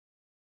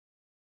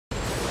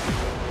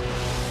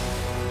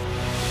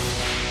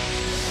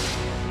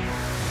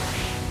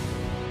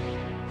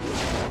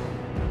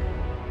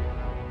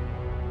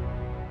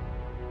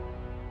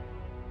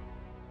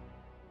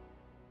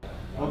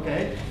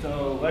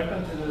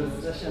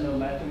first session of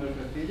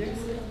mathematical physics.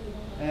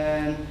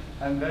 And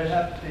I'm very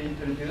happy to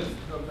introduce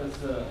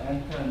Professor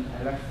Anton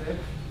Alekseev.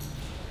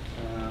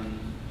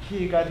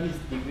 He got his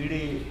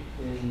degree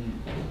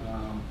in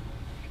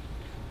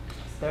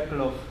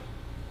Seoul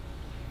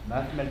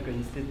Mathematical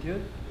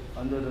Institute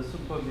under the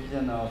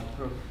supervision of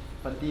Prof.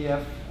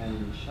 Fatiev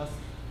and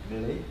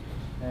Shastri.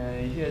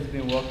 He has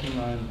been working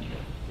on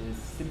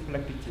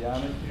symplectic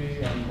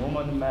geometry and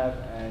moment map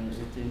and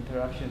its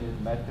interaction with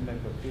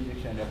mathematical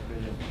physics and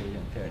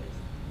representation theories.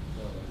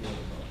 So here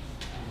we go.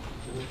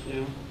 Thank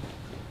you.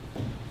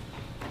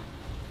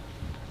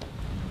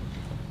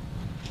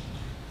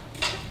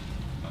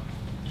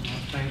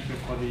 Thank you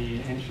for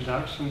the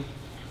introduction.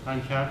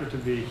 I'm happy to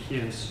be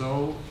here in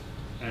Seoul,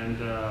 and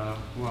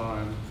well,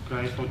 I'm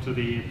grateful to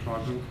the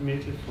program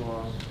committee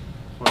for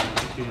the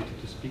opportunity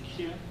to speak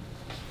here.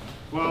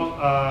 Well,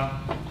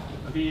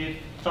 the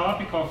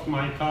topic of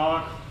my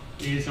talk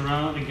is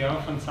around the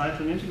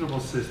Gelfand-Zeitlin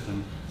integrable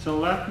system. So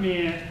let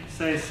me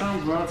say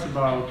some words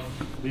about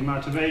the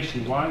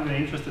motivation, why we're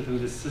interested in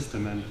this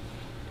system, and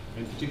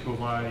in particular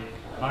why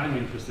I'm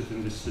interested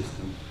in this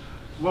system.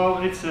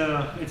 Well, it's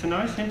a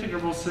nice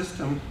integrable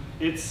system.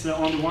 It's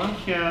on the one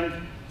hand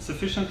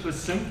sufficiently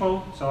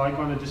simple, so I'm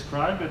going to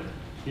describe it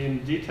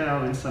in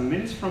detail in some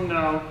minutes from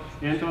now.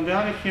 And on the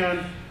other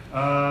hand,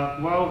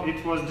 well,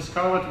 it was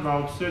discovered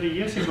about 30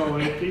 years ago.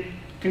 It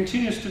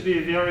continues to be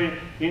a very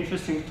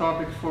interesting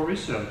topic for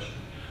research.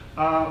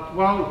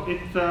 Well,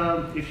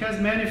 it has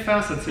many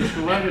facets. It's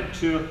related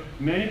to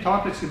many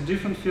topics in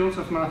different fields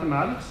of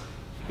mathematics.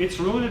 It's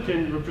rooted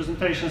in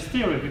representations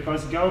theory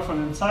because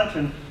Gelfand and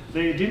Zeitlin,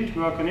 they didn't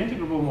work on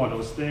integrable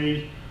models.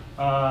 They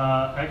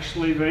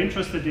actually were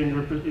interested in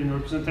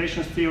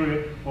representations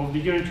theory of the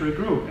unitary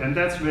group, and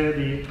that's where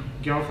the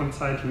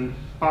Gelfand-Zeitlin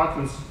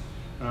patterns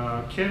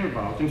came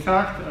about. In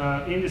fact,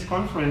 in this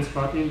conference,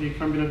 but in the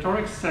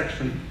combinatorics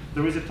section,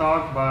 there is a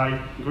talk by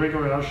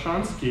Grigory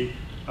Arshansky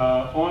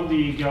on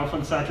the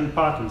Gelfand-Zeitlin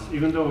patterns,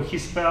 even though he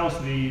spells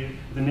the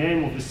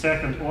name of the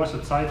second author,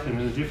 Zeitlin,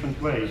 in a different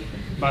way.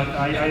 But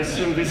I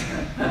assume these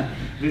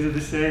are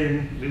the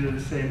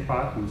same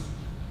patterns.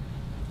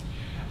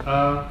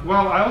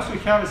 Well, I also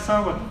have a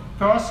somewhat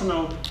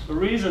personal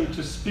reason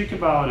to speak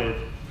about it.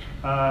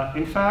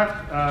 In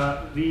fact,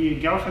 the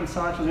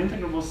Gelfand-Zeitlin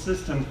integrable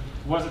system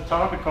was a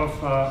topic of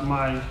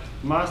my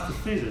master's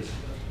thesis.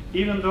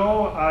 Even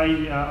though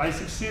I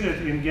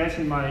succeeded in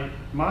getting my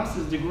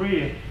master's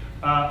degree,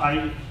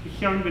 I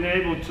haven't been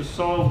able to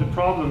solve the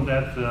problem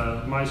that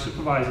my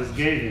supervisors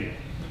gave me.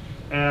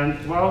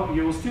 And well,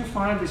 you will still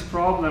find this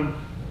problem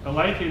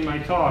later in my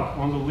talk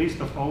on the list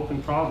of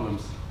open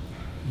problems.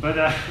 But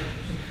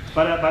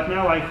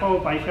now I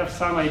hope I have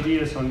some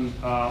ideas on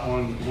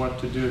what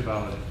to do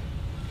about it.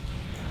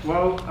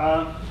 Well,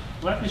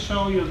 let me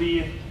show you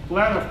the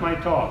plan of my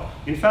talk.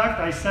 In fact,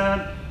 I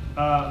said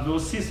we'll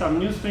see some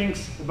new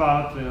things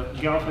about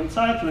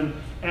Gelfand-Zeitlin,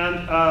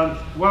 and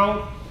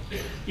well,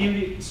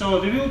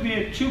 so there will be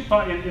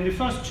in the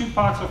first two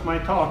parts of my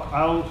talk,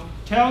 I'll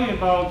tell you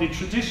about the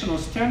traditional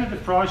standard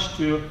approach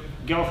to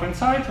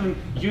Gelfand-Zeitlin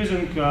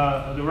using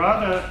the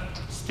rather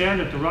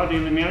standard, the rather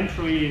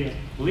elementary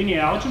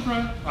linear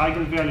algebra,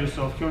 eigenvalues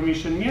of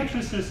Hermitian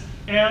matrices,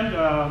 and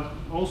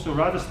also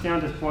rather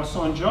standard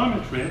Poisson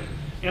geometry.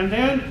 And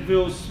then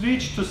we'll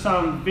switch to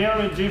some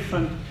very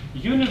different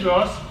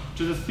universe,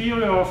 to the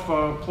theory of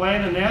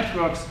planar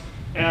networks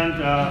and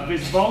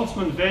with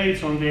Boltzmann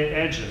weights on their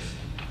edges.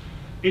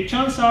 It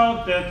turns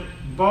out that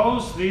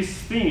both these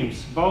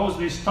themes, both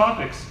these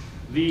topics,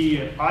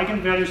 the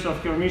eigenvalues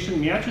of Hermitian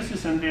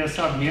matrices and their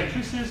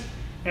submatrices,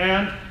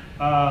 and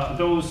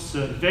those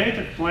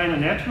weighted planar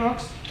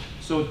networks,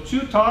 so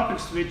two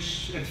topics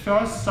which at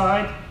first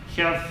sight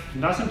have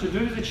nothing to do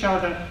with each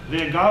other,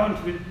 they are governed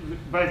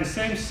by the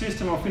same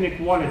system of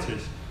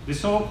inequalities, the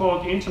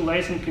so-called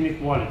interlacing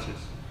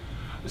inequalities.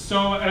 So,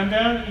 and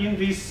then in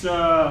this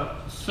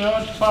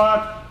third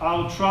part, I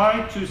will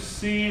try to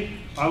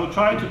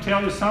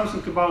tell you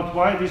something about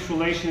why this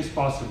relation is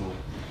possible.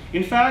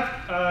 In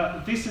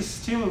fact, this is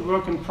still a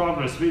work in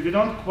progress. We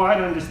don't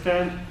quite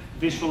understand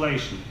this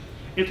relation.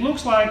 It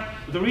looks like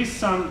there is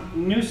some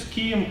new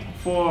scheme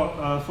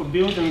for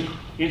building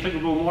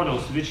integrable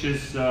models, which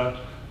is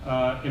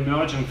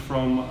emerging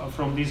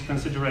from these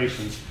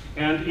considerations.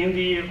 And in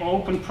the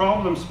open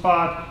problems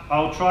part,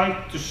 I'll try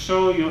to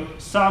show you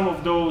some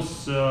of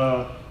those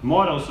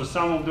models or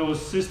some of those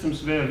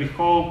systems where we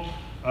hope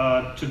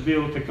to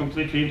build a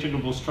completely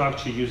integrable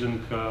structure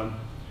using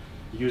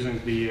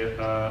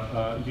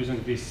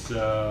these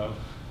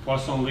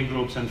Poisson Lie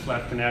groups and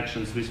flat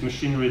connections, this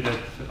machinery that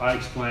I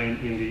explained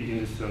in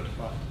the third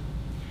part.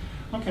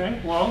 Okay,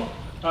 well,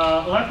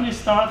 let me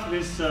start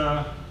with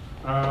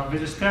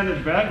a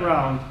standard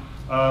background.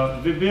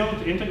 We build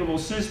integrable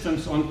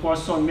systems on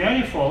Poisson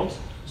manifolds.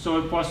 So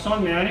a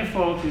Poisson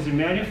manifold is a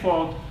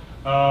manifold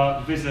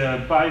with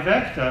a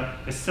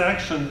bivector, a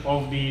section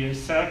of the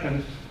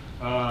second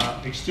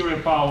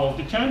exterior power of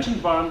the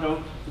tangent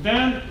bundle.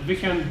 Then we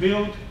can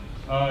build,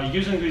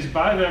 using this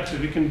bivector,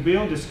 we can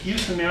build a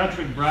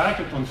skew-symmetric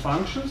bracket on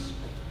functions.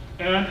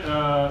 and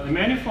the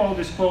manifold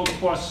is called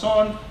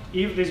Poisson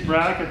if this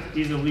bracket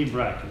is a Lie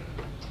bracket.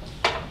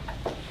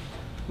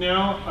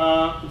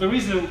 Now, there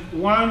is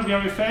one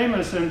very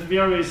famous and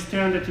very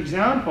standard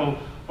example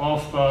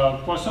of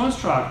Poisson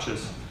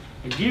structures.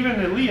 Given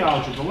a Lie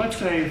algebra, let's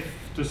say,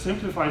 to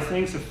simplify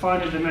things, a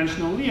finite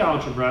dimensional Lie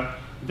algebra,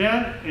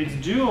 then its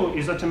dual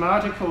is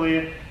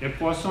automatically a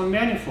Poisson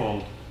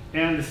manifold.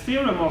 And the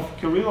theorem of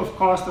Kirillov,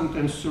 Constant,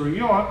 and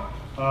Souriau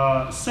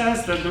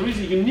says that there is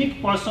a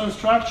unique Poisson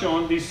structure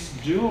on this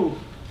dual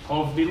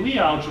of the Lie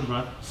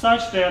algebra,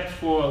 such that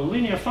for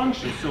linear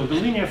functions, so the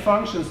linear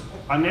functions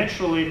are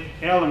naturally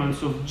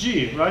elements of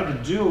G, right?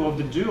 The dual of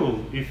the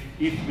dual, if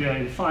they are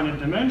in finite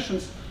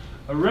dimensions,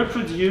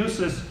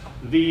 reproduces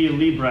the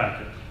Lie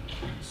bracket.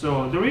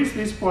 So there is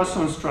this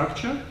Poisson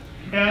structure,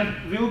 and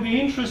we'll be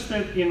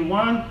interested in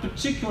one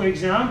particular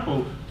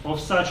example of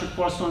such a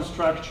Poisson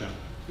structure.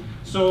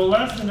 So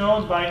let's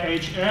denote by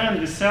Hn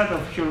the set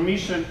of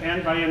Hermitian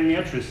n by n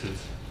matrices.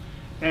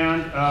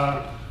 And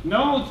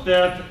note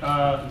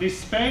that this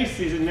space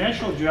is a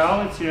natural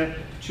duality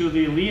to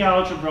the Lie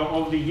algebra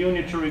of the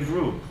unitary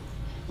group.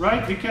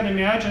 Right? We can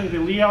imagine the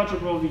Lie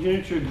algebra of the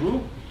unitary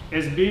group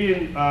as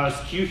being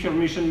skew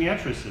Hermitian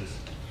matrices.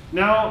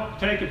 Now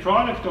take a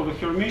product of a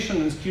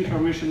Hermitian and skew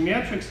Hermitian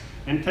matrix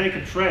and take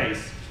a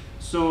trace.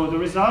 So the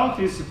result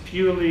is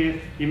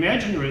purely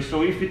imaginary.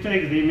 So if we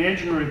take the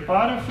imaginary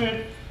part of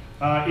it,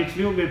 it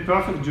will be a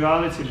perfect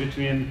duality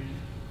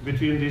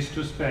between these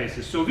two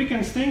spaces. So we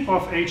can think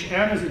of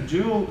Hn as a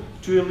dual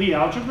to a Lie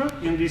algebra,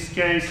 in this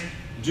case,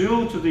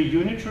 dual to the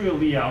unitary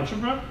Lie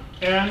algebra,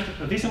 and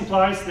this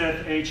implies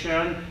that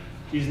Hn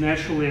is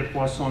naturally a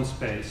Poisson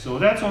space. So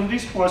that's on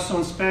this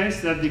Poisson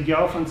space that the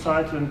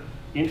Gelfand-Zeitlin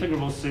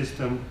integrable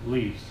system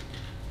lives.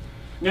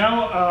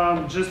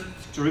 Now, just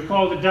to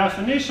recall the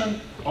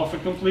definition of a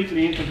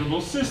completely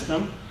integrable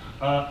system,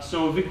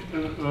 so we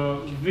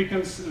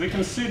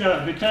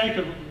take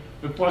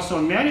a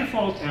Poisson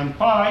manifold M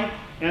pi,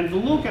 and we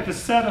look at a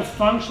set of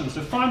functions,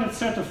 a finite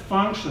set of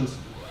functions,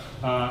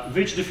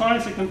 which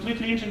defines a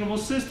completely integrable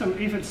system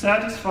if it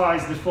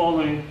satisfies the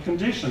following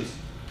conditions.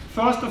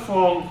 First of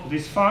all,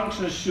 these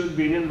functions should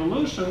be in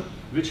involution,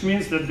 which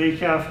means that they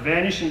have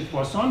vanishing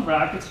Poisson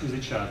brackets with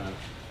each other.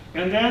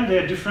 And then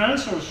their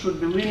differentials should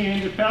be linear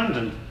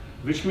independent,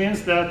 which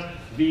means that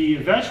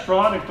the wedge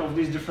product of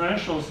these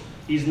differentials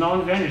is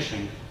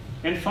non-vanishing.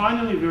 And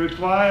finally, we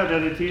require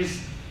that it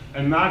is a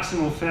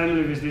maximal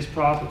family with these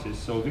properties,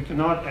 so we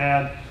cannot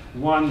add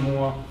one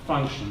more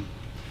function.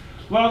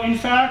 Well, in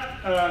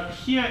fact,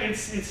 here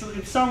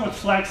it's somewhat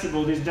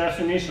flexible, this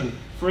definition.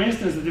 For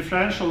instance, the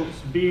differentials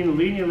being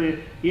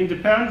linearly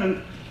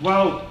independent,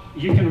 well,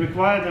 you can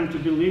require them to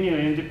be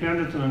linearly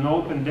independent on an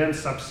open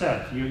dense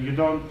subset. You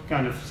don't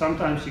kind of,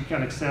 sometimes you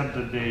can accept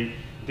that they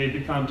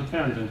become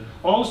dependent.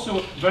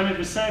 Also, when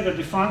we say that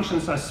the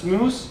functions are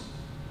smooth,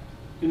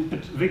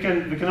 we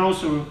can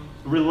also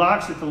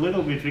relax it a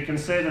little bit. We can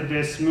say that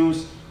they're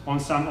smooth on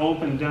some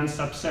open dense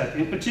subset.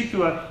 In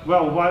particular,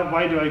 well,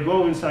 why do I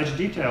go in such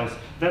details?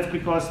 That's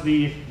because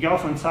the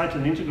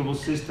Gelfand-Zeitlin integrable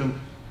system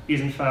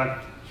is in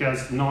fact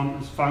has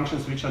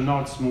functions which are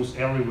not smooth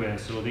everywhere,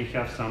 so they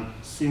have some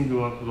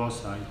singular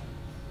loci.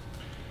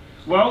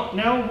 Well,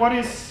 now what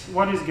is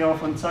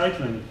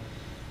Gelfand-Zeitlin?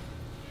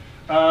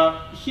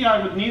 Here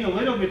I would need a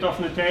little bit of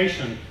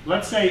notation.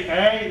 Let's say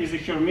A is a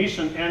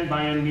Hermitian n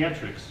by n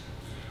matrix.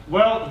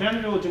 Well,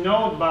 then we will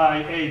denote by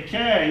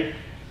AK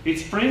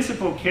its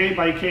principal k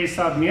by k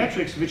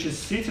submatrix, which is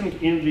sitting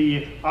in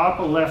the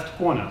upper left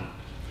corner.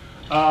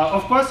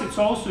 Of course, it's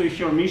also a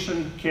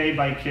Hermitian k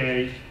by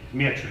k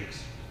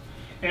matrix.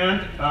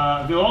 And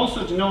we'll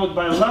also denote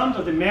by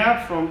lambda the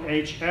map from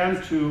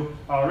Hn to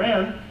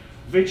Rn,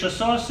 which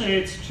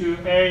associates to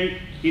A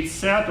its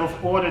set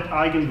of ordered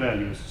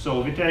eigenvalues.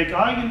 So we take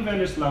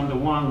eigenvalues lambda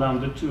 1,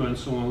 lambda 2, and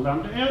so on,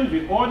 lambda n,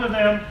 we order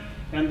them,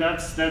 and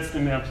that's the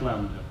map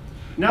lambda.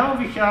 Now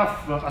we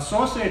have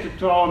associated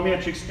to our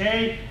matrix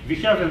A, we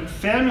have a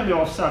family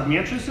of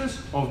submatrices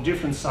of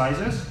different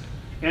sizes,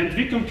 and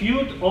we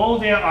compute all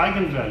their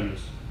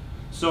eigenvalues.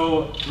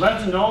 So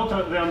let's denote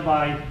them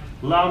by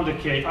lambda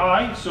ki.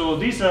 So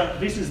this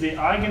is the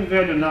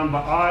eigenvalue number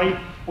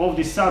I of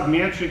the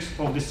submatrix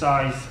of the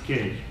size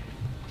k.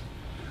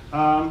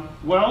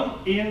 Well,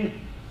 in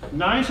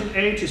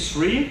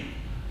 1983,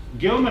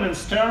 Gilman and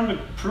Sternberg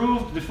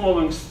proved the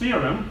following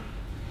theorem.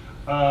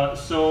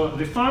 So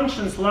the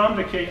functions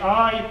lambda ki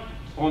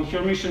on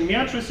Hermitian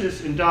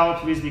matrices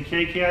endowed with the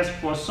kks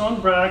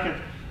Poisson bracket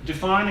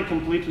define a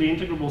completely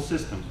integrable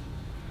system.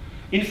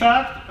 In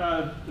fact,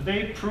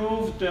 they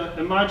proved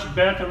a much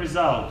better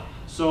result.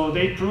 So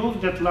they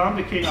proved that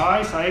lambda ki's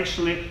are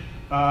actually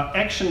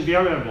action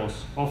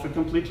variables of a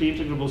completely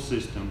integrable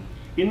system.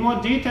 In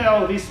more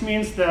detail, this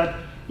means that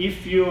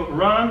if you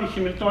run the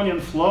Hamiltonian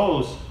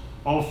flows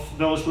of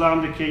those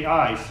lambda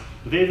ki's,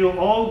 they will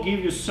all give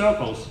you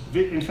circles,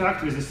 in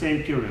fact, with the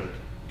same period.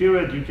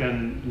 Period you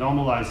can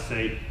normalize,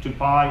 say, to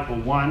pi or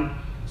 1,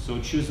 so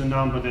choose a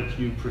number that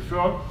you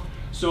prefer.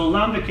 So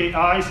lambda ki's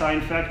are,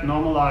 in fact,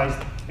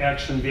 normalized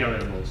action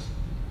variables.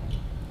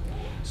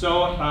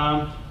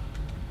 So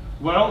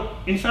Well,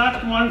 in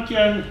fact, one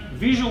can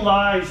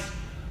visualize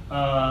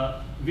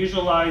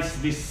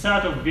this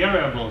set of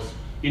variables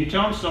in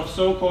terms of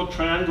so-called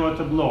triangular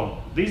tableau.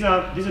 These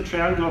are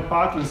triangular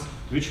patterns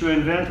which were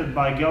invented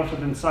by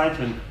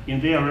Gelfand-Zeitlin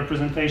in their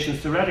representation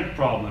theoretic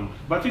problem.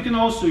 But you can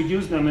also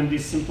use them in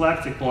this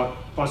symplectic or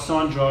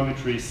Poisson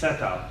geometry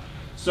setup.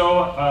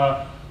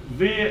 So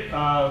we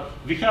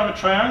have a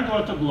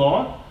triangular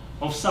tableau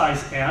of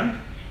size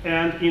n,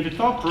 and in the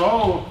top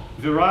row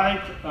we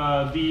write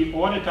the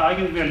ordered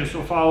eigenvalues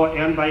of our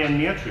n by n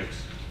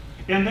matrix.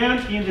 And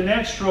then in the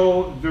next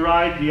row, we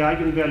write the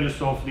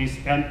eigenvalues of this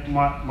n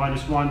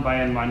minus 1 by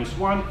n minus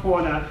 1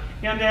 corner,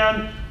 and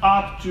then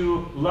up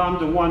to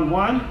lambda 1,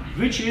 1,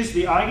 which is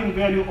the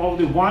eigenvalue of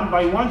the 1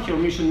 by 1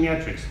 Hermitian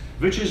matrix,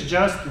 which is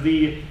just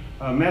the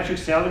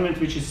matrix element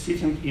which is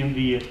sitting in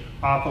the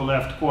upper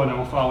left corner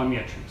of our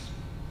matrix.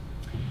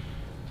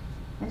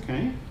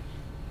 Okay.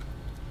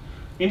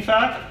 In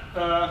fact,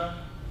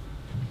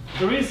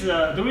 there is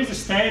a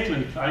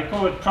statement, I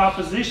call it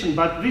proposition,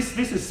 but this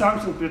is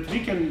something that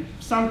we can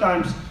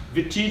sometimes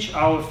we teach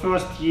our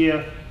first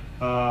year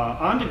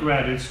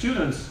undergraduate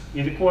students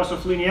in the course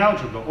of linear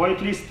algebra, or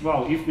at least,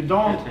 well, if we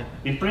don't,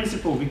 in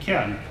principle we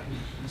can.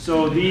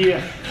 So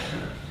the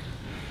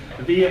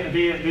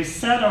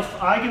set of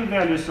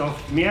eigenvalues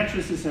of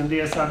matrices and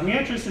their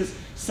submatrices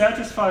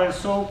satisfy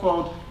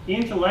so-called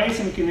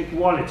interlacing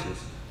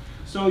inequalities.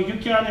 So you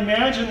can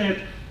imagine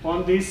it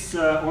on this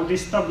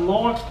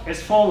tableau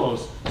as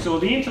follows. So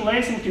the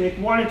interlacing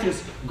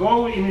inequalities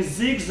go in a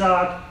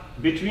zigzag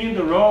between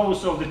the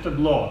rows of the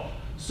tableau.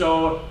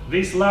 So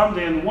this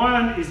lambda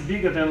n1 is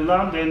bigger than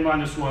lambda n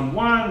minus 1,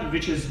 1,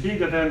 which is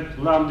bigger than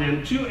lambda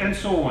n2, and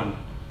so on.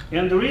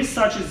 And there is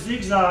such a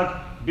zigzag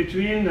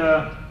between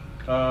the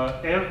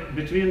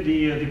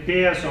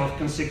pairs of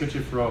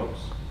consecutive rows.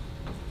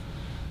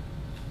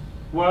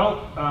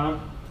 Well,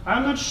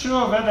 I'm not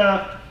sure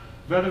whether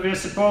we're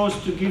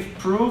supposed to give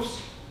proofs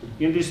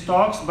in these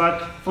talks, but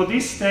for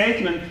this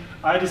statement,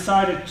 I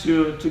decided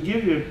to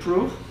give you a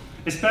proof.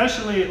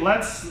 Especially,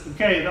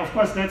 okay, of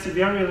course, that's a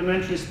very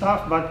elementary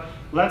stuff, but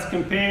let's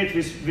compare it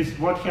with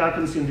what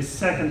happens in the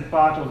second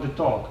part of the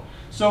talk.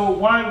 So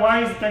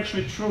why is it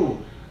actually true?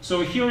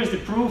 So here is the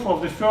proof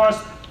of the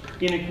first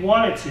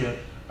inequality.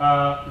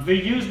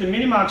 We use the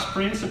minimax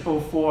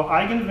principle for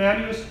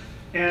eigenvalues,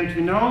 and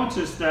we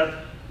notice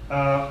that,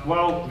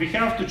 well, we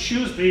have to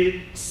choose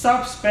the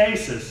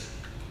subspaces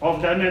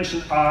of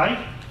dimension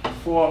I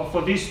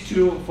for these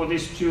two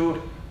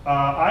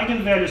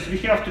eigenvalues. We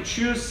have to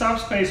choose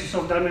subspaces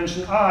of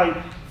dimension I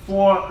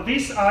for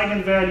this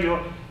eigenvalue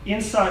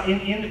inside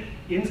in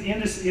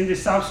the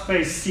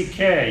subspace Ck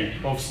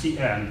of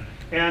Cn,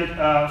 and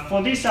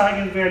for this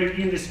eigenvalue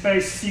in the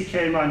space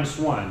Ck minus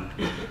 1.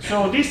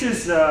 So this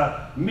is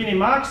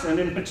minimax, and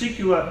in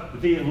particular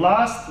the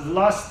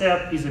last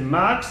step is a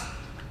max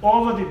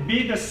over the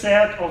bigger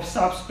set of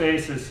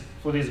subspaces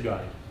for this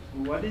guy.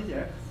 What is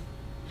X?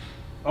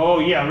 Oh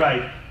yeah,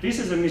 right. This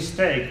is a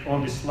mistake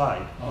on the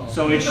slide. Oh.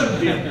 So it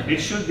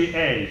should be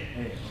A.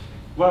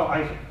 Well,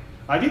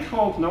 I did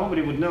hope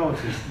nobody would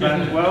notice,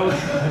 but well,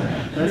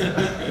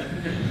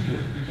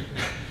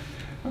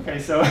 okay.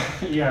 So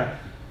yeah,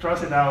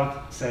 cross it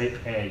out. Say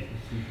A.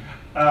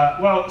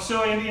 Well,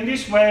 so in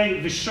this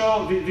way, we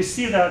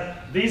see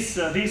that this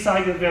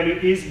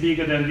eigenvalue is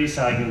bigger than this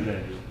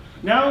eigenvalue.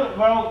 Now,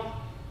 well,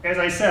 as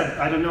I said,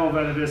 I don't know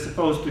whether we're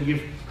supposed to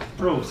give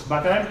proofs,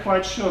 but I'm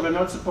quite sure we're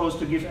not supposed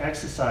to give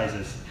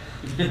exercises.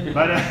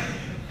 but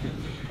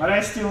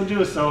I still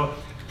do, so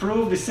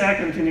prove the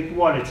second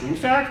inequality. In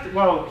fact,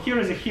 well, here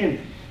is a hint.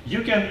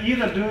 You can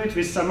either do it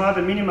with some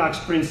other minimax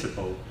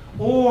principle,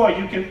 or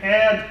you can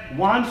add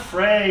one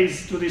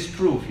phrase to this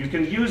proof. You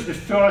can use the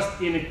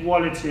first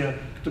inequality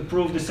to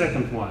prove the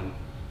second one.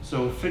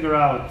 So figure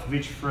out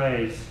which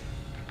phrase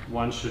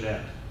one should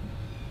add.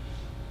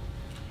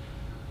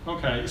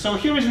 Okay, so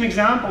here is an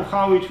example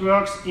how it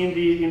works in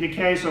the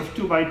case of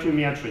 2 by 2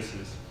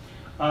 matrices.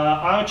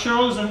 I've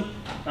chosen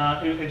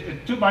a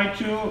 2 by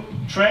 2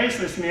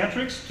 traceless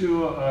matrix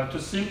to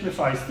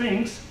simplify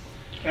things.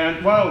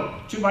 And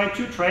well, 2 by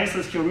 2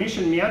 traceless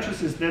Hermitian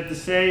matrices, that's the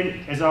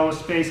same as our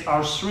space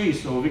R3.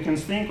 So we can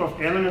think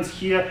of elements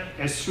here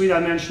as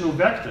 3-dimensional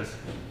vectors.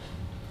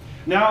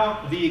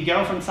 Now the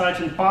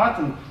Gelfand-Zeitlin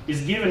pattern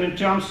is given in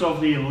terms of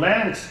the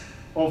length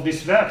of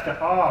this vector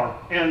r,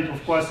 and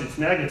of course it's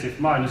negative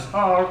minus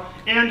r,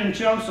 and in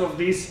terms of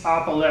this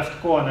upper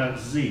left corner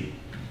z.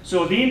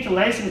 So the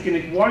interlacing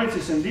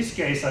inequalities in this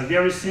case are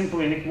very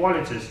simple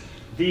inequalities.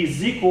 The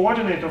z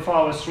coordinate of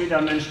our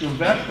 3-dimensional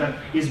vector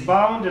is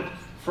bounded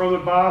from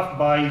above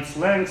by its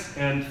length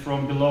and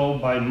from below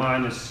by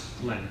minus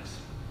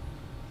length.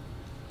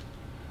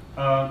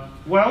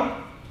 Well,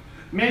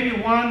 maybe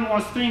one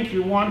more thing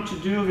you want to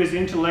do with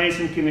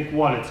interlacing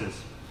inequalities.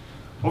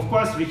 Of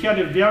course, we had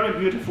a very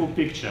beautiful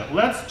picture.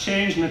 Let's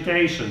change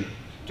notation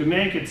to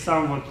make it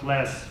somewhat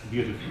less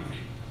beautiful.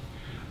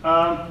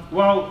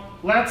 Well,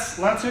 let's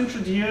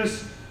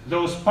introduce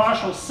those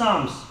partial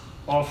sums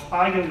of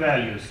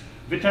eigenvalues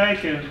we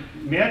take a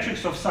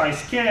matrix of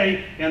size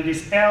k, and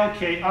this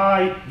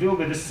LKI will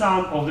be the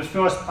sum of the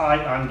first I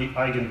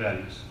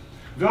eigenvalues.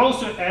 We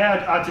also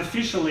add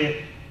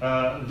artificially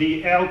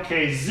the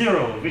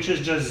LK0, which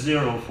is just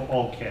 0 for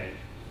all k.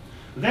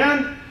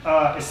 Then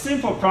a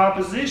simple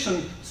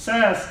proposition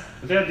says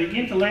that the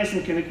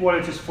interlacing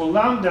inequalities for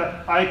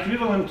lambda are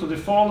equivalent to the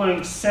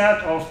following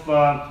set of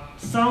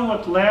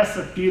somewhat less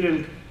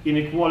appealing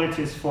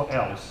inequalities for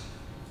L's.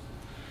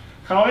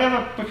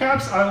 However,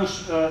 perhaps I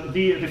will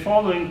the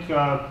following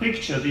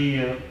picture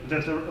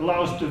that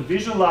allows to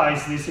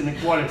visualize these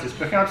inequalities,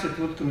 perhaps it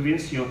would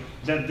convince you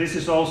that this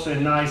is also a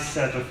nice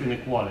set of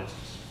inequalities.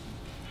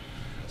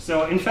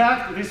 So in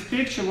fact, this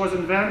picture was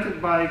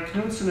invented by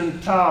Knudsen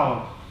and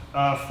Tao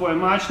for a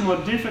much more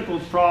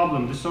difficult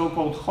problem, the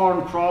so-called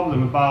Horn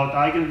problem about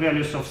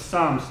eigenvalues of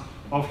sums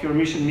of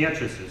Hermitian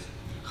matrices.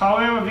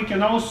 However, we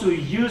can also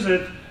use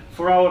it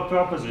for our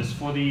purposes,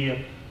 for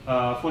the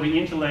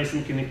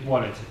interlacing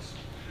inequalities.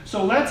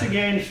 So let's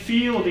again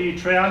fill the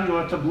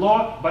triangular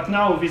tableau, but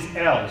now with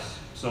L's.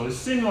 So a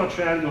similar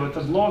triangular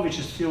tableau which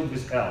is filled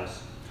with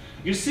L's.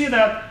 You see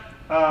that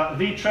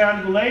the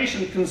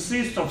triangulation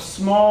consists of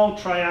small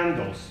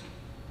triangles.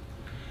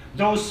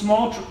 Those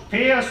small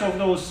pairs of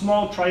those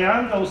small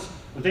triangles,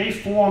 they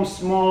form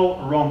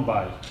small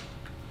rhombi.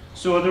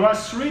 So there are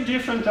three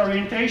different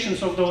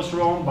orientations of those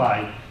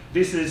rhombi.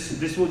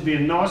 This would be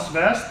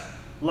north-west,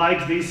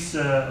 like this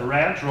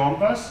red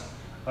rhombus,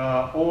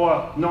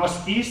 or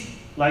northeast,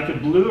 like a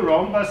blue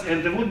rhombus,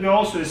 and there would be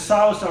also a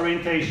south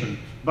orientation,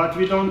 but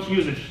we don't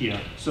use it here.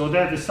 So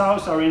that the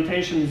south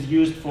orientation is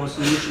used for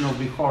solution of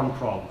the Horn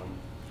problem.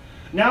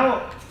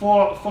 Now,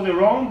 for the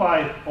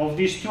rhombi of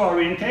these two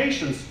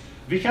orientations,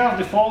 we have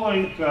the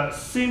following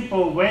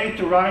simple way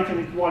to write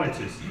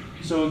inequalities.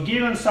 So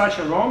given such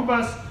a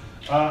rhombus,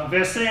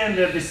 we're saying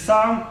that the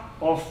sum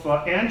of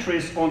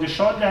entries on the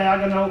short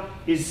diagonal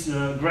is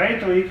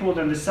greater or equal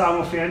than the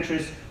sum of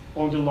entries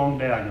on the long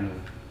diagonal.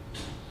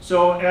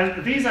 So,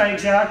 and these are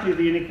exactly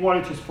the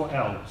inequalities for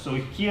L. So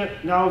here,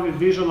 now we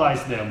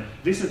visualize them.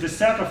 This is the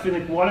set of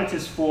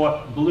inequalities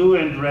for blue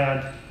and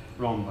red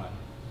rhombi.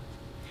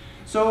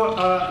 So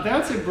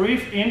that's a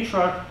brief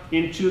intro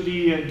into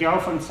the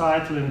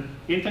Gelfand-Zeitlin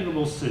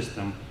integrable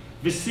system.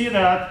 We see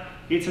that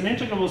it's an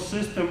integrable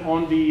system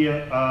on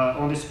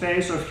the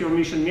space of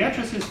Hermitian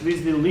matrices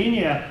with the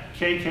linear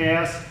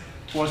KKS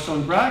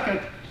Poisson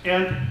bracket,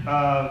 and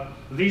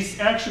these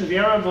action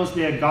variables,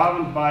 they are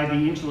governed by the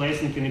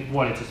interlacing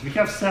inequalities. We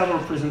have several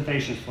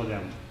presentations for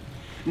them.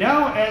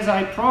 Now, as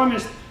I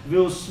promised,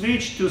 we'll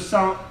switch to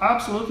some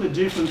absolutely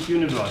different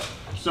universe.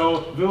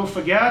 So we'll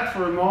forget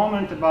for a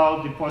moment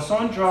about the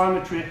Poisson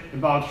geometry,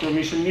 about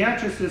Hermitian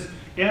matrices,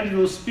 and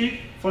we'll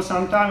speak for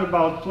some time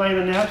about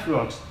planar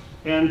networks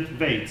and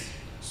weights.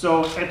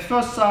 So at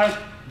first sight,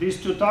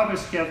 these two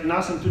topics have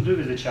nothing to do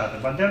with each other,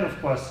 but then of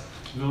course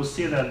we'll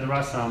see that there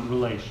are some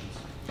relations.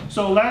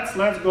 So let's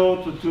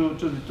go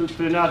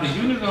to another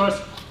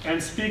universe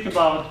and speak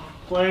about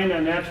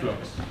planar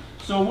networks.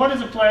 So what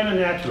is a planar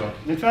network?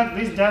 In fact,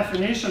 this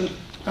definition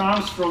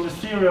comes from the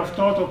theory of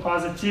total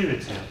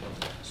positivity.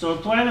 So a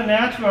planar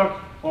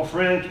network of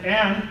rank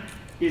n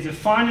is a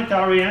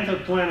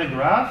finite-oriented planar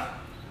graph,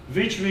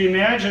 which we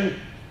imagine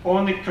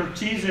on the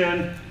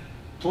Cartesian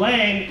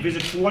plane with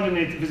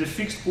a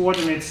fixed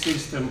coordinate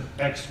system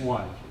x,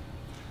 y.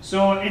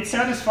 So it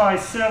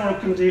satisfies several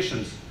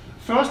conditions.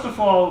 First of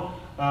all,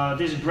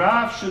 this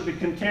graph should be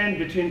contained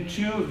between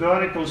two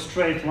vertical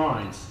straight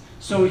lines.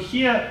 So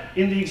here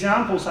in the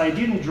examples, I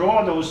didn't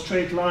draw those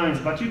straight lines,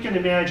 but you can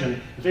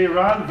imagine they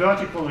run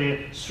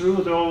vertically through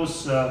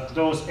those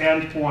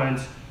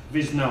endpoints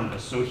with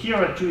numbers. So here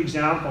are two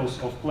examples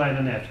of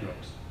planar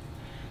networks.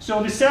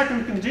 So the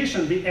second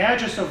condition, the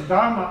edges of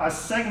gamma are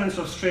segments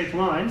of straight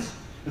lines.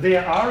 They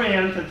are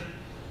oriented,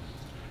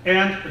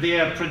 and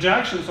their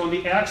projections on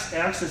the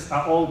x-axis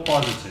are all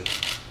positive.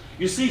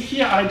 You see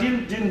here, I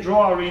didn't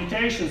draw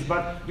orientations,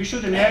 but we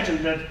should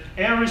imagine that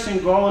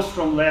everything goes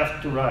from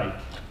left to right.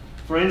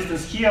 For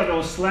instance, here,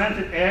 those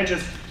slanted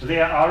edges, they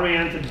are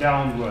oriented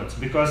downwards,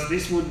 because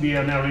this would be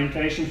an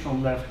orientation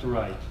from left to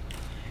right.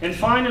 And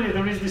finally,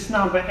 there is this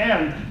number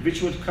n,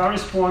 which would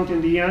correspond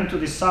in the end to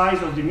the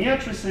size of the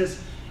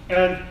matrices,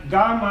 and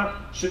gamma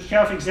should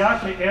have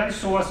exactly n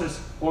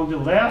sources on the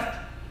left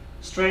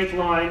straight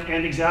line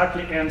and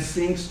exactly n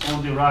sinks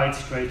on the right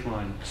straight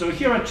line. So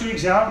here are two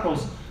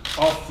examples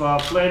of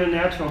planar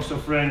networks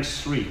of rank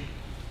 3.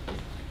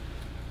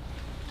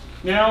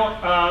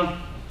 Now,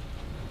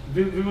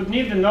 we would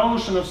need the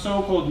notion of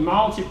so-called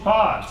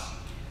multiparts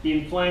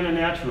in planar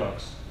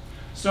networks.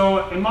 So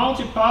a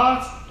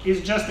multipart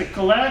is just a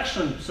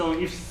collection, so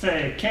if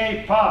say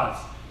k parts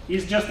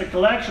is just a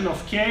collection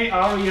of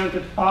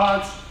k-oriented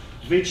parts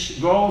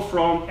which go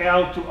from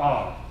L to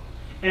R.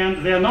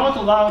 And they're not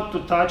allowed to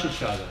touch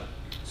each other.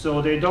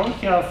 So they don't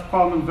have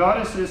common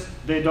vertices,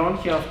 they don't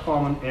have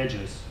common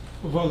edges.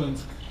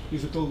 Valence,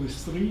 is it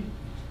always 3?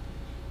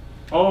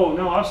 Oh,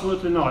 no,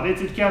 absolutely not.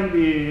 It can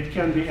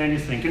be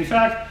anything. In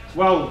fact,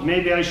 well,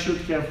 maybe I should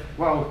have,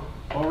 well,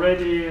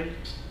 already.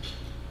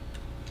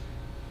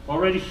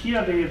 already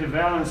here the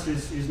valence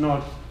is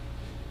not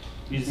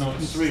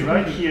 3,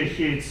 right? Here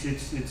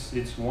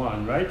it's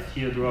 1, right?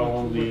 Here there are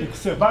only.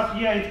 But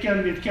yeah, it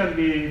can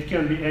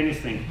be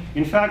anything.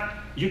 In fact,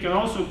 you can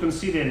also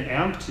consider an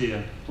empty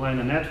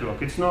planar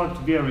network. It's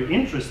not very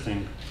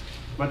interesting,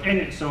 but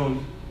so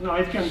no,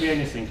 it can be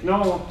anything.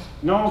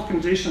 No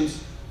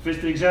conditions,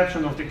 with the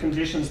exception of the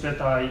conditions that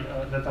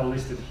are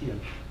listed here.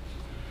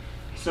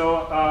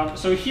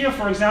 So here,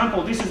 for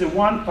example, this is a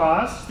one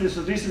pass. This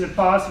is a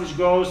pass which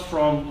goes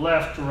from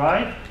left to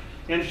right,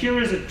 and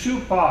here is a two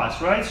pass,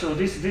 right? So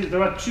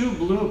there are two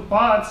blue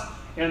paths,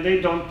 and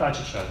they don't touch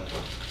each other.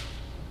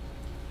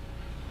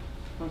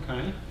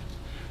 Okay.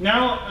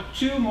 Now,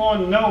 two more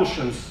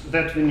notions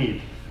that we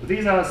need.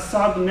 These are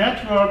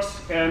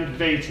subnetworks and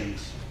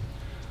weightings.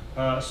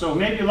 So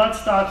maybe let's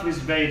start with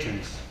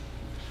weightings.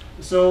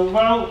 So,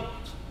 well,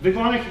 we're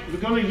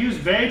gonna use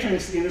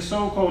weightings in the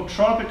so-called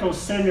tropical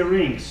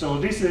semi-ring. So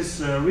this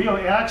is real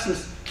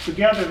axis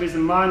together with a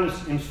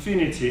minus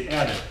infinity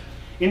added.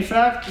 In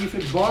fact, if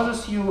it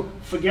bothers you,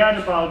 forget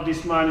about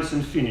this minus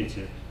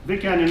infinity. We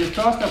can, in the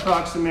first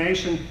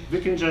approximation,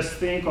 we can just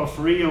think of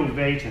real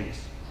weightings.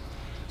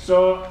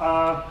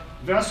 So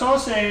we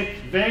associate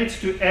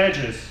weights to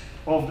edges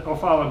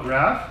of our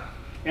graph,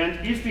 and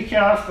if we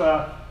have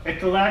a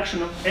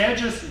collection of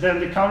edges,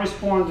 then the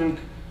corresponding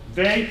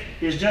weight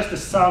is just the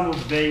sum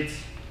of weights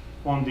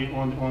on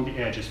the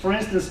edges. For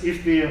instance,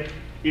 if you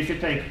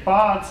take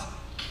paths,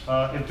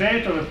 a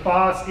weight of a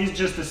path is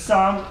just the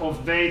sum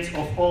of weights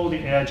of all the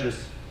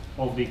edges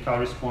of the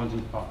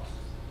corresponding paths.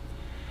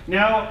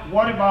 Now,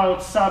 what about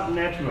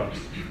subnetworks?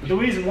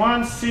 There is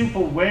one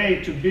simple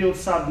way to build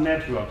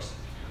subnetworks.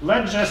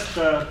 Let's just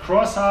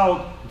cross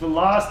out the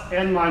last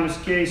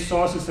n-k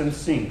sources and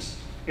sinks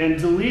and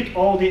delete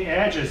all the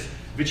edges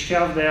which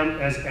have them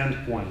as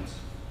endpoints.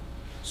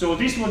 So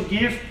this would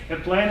give a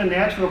planar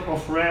network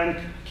of rank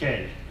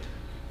k.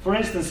 For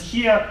instance,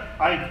 here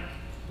I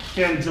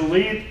can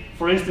delete,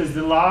 for instance,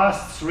 the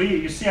last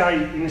 3. You see,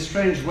 in a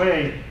strange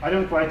way, I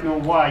don't quite know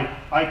why,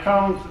 I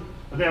count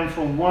them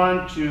from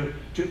 1 to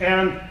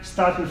n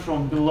starting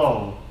from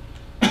below.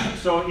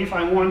 So if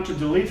I want to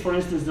delete, for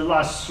instance, the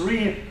last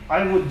 3,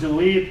 I would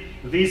delete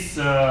these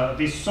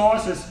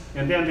sources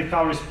and then the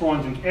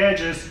corresponding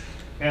edges,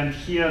 and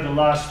here the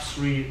last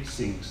 3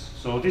 sinks.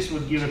 So this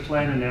would give a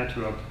planar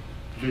network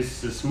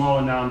with a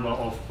smaller number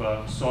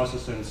of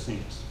sources and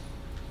sinks.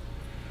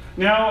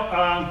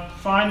 Now,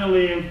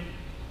 finally,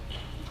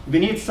 we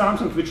need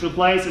something which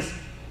replaces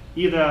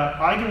either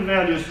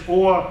eigenvalues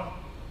or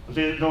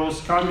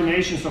those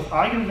combinations of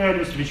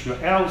eigenvalues which were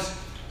elves.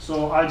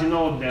 So I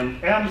denote them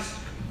m's.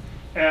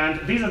 And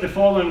these are the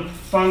following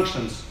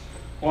functions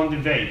on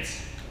the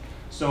weights.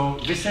 So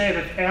we say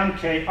that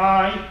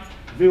mki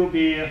will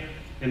be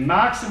a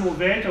maximum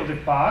weight of the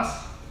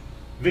path,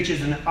 which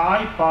is an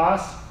I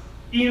path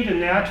in the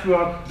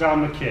network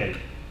gamma k.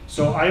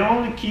 So I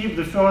only keep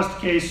the first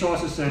k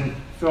sources and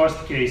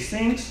first k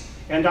sinks,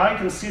 and I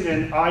consider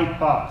an I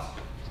path.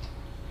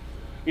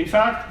 In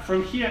fact,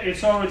 from here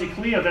it's already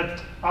clear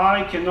that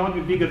I cannot be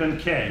bigger than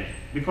k,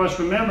 because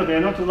remember, they're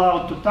not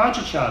allowed to touch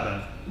each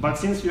other. But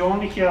since we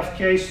only have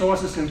k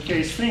sources and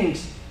k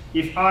sinks,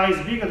 if I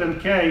is bigger than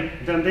k,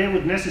 then they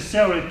would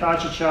necessarily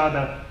touch each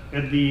other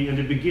at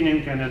the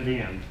beginning and at the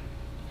end.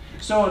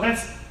 So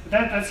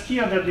that's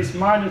here that this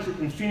minus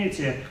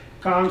infinity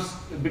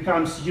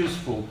becomes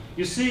useful.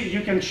 You see,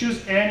 you can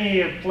choose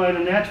any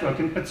planar network.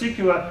 In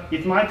particular,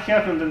 it might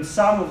happen that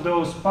some of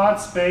those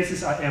path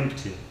spaces are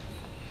empty.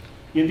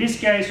 In this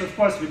case, of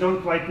course, we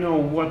don't quite know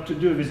what to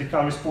do with the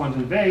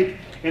corresponding weight,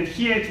 and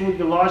here it would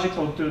be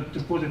logical to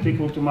put it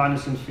equal to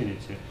minus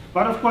infinity.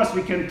 But of course,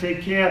 we can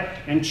take care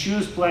and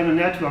choose planar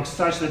networks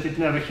such that it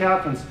never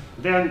happens.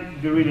 Then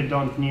we really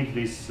don't need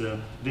this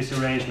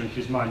arrangement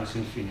with minus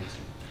infinity.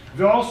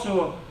 We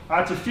also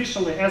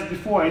artificially, as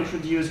before,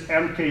 introduce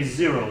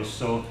mk0,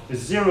 so a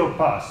 0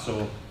 path,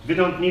 so we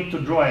don't need to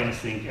draw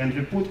anything, and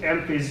we put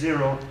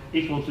mk0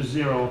 equal to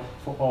 0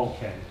 for all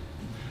k.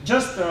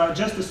 Just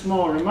a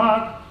small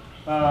remark.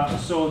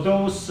 So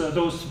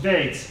those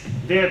weights,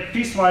 they're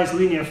piecewise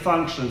linear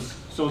functions.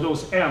 So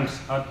those m's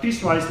are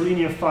piecewise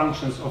linear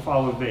functions of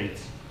our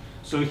weights.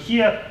 So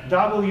here,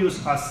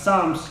 w's are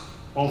sums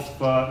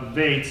of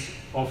weights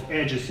of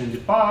edges in the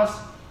path,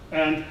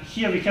 and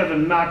here we have a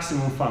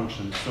maximum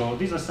function. So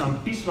these are some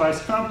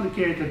piecewise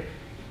complicated,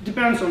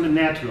 depends on the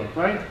network,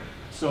 right?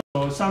 So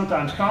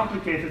sometimes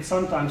complicated,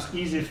 sometimes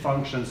easy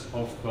functions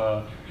of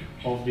the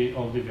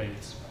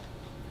weights.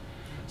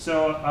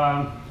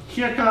 So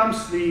here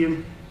comes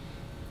the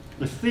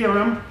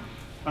theorem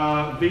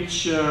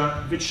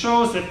which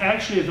shows that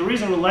actually there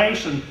is a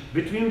relation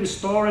between the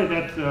story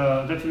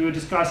that we were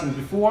discussing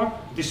before,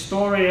 the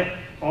story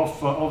of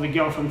the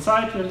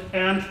Gelfand-Zeitlin,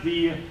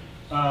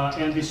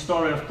 and the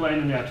story of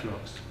planar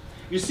networks.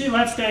 You see,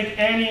 let's take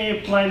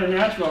any planar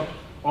network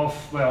of,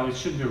 well, it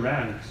should be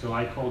rank, so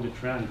I called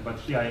it rank, but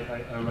here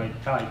I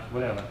write type,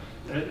 whatever.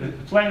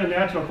 Planar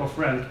network of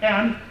rank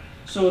n.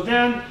 So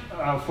then,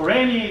 for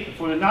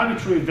an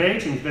arbitrary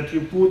weighting that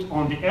you put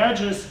on the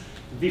edges,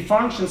 the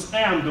functions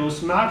M,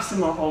 those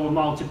maxima over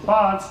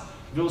multiparts,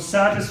 will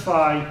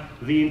satisfy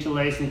the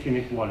interlacing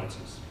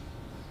inequalities.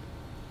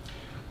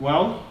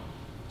 Well,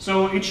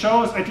 so it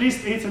shows, at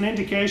least it's an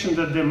indication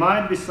that there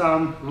might be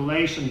some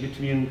relation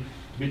between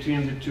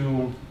the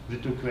two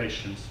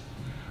questions.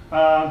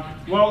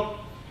 Well,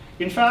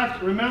 in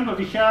fact, remember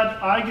we had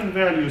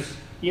eigenvalues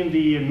in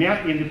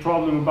the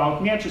problem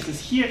about matrices.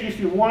 Here, if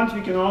you want,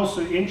 we can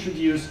also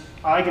introduce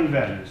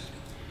eigenvalues.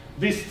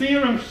 This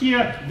theorem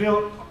here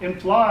will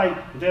imply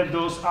that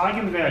those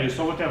eigenvalues,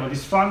 or whatever,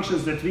 these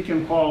functions that we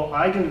can call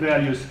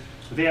eigenvalues,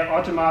 they are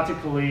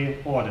automatically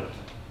ordered.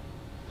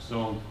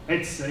 So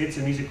it's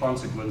an easy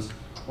consequence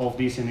of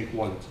these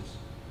inequalities.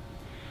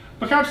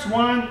 Perhaps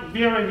one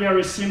very,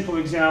 very simple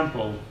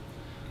example.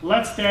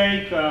 Let's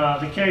take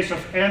the case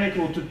of n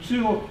equal to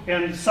 2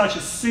 and such a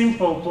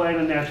simple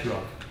planar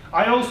network.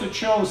 I also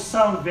chose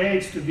some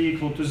weights to be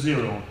equal to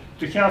 0,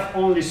 to have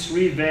only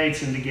 3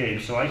 weights in the game.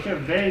 So I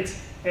have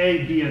weights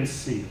A, B, and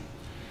C.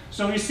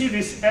 So you see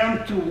this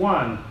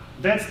M21,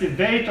 that's the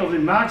weight of the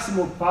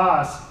maximal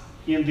path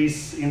in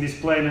this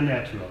planar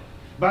network.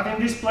 But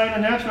in this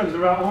planar network,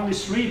 there are only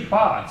 3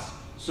 paths.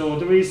 So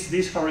there is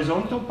this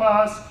horizontal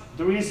path,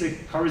 there is a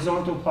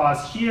horizontal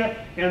path here,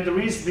 and there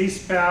is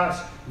this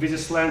path with a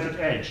slanted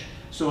edge.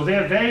 So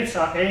their weights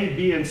are A,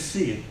 B, and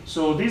C.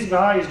 So this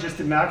guy is just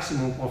a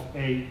maximum of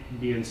A,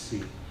 B, and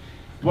C.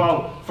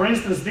 Well, for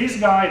instance, this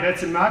guy,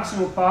 that's a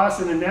maximal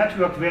path in a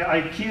network where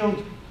I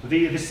killed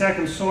the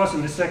second source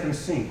and the second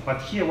sink.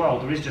 But here, well,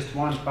 there is just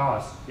one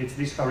path. It's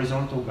this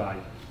horizontal guy.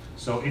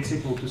 So it's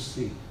equal to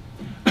C.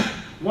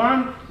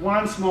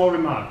 One small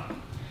remark.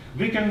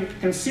 We can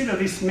consider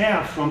this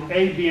map from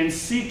A, B, and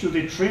C to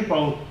the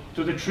triple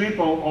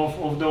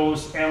of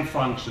those M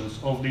functions,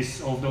 of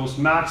those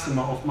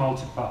maxima of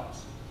multiparts.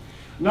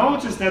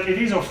 Notice that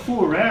it is of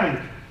full rank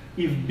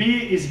if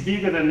B is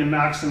bigger than the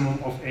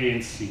maximum of A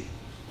and C.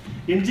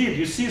 Indeed,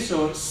 you see,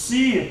 so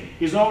C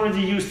is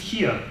already used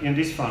here in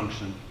this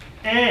function.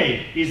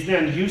 A is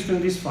then used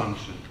in this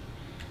function.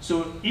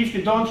 So if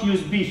you don't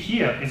use B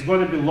here, it's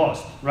going to be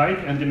lost, right?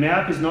 And the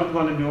map is not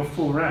going to be of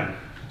full rank.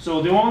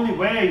 So the only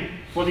way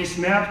for this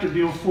map to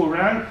be of full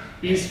rank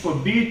is for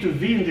B to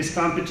win this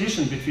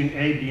competition between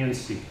A, B, and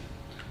C.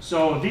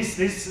 So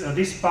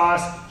this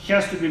path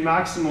has to be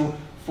maximal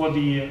for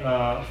the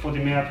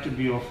map to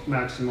be of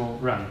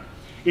maximal rank.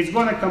 It's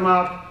going to come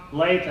up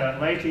later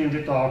in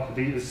the talk,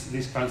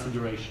 this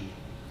consideration.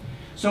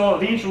 So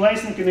the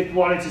interlacing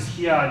inequalities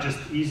here are just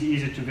easy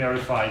to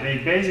verify. They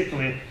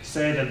basically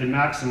say that the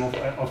maximum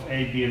of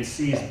A, B, and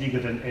C is bigger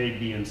than A,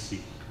 B, and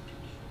C.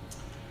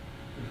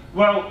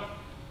 Well,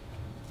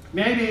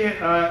 maybe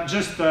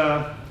just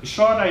a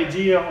short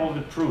idea of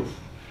the proof.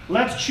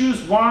 Let's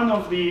choose one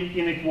of the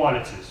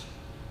inequalities,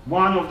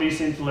 one of these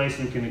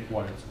interlacing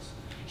inequalities.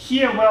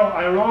 Here, well,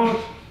 I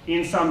wrote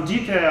in some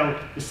detail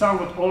a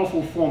somewhat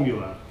awful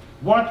formula.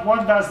 What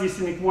does this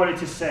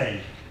inequality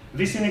say?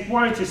 This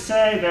inequality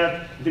says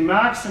that the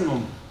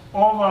maximum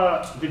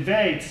over the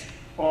weights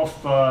of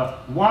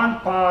one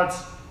part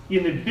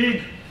in a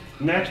big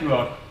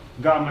network,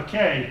 gamma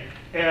k,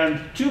 and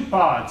 2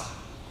 parts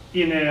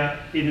in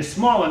a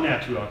smaller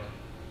network,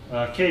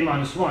 k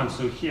minus 1.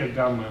 So here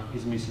gamma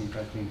is missing,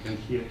 I think, and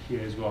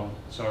here as well.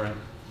 Sorry.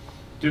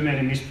 Too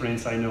many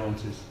misprints, I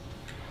noticed.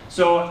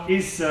 So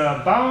it's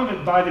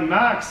bounded by the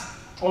max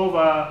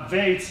over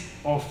weights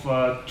of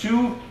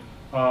two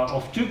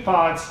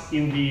parts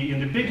in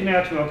the big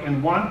network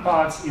and 1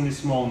 part in the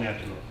small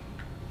network.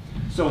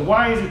 So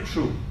why is it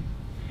true?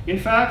 In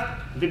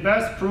fact, the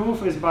best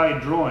proof is by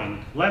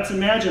drawing. Let's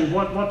imagine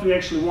what we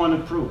actually want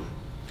to prove.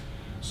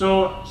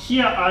 So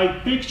here I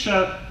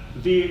picture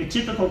the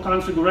typical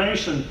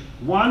configuration: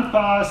 1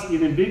 path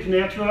in a big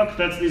network,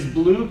 that's this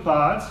blue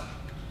part,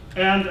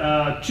 and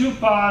 2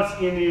 parts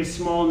in a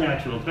small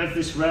network, that's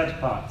this red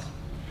part.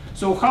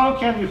 So how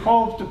can we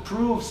hope to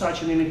prove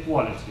such an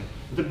inequality?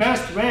 The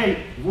best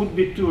way would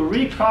be to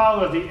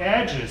recolor the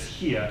edges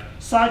here,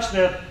 such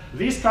that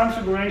this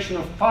configuration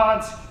of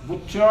parts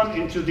would turn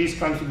into this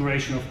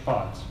configuration of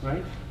parts,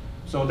 right?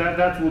 So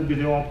that would be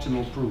the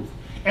optimal proof.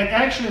 And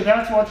actually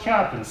that's what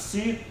happens.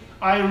 See,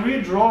 I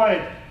redraw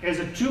it as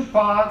a 2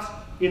 parts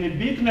in a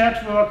big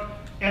network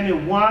and a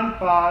 1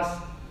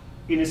 path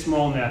in a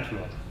small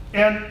network.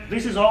 And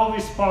this is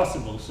always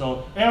possible.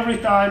 So every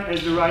time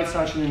as we write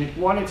such an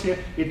inequality,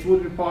 it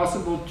would be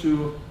possible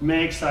to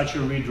make such a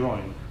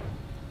redrawing.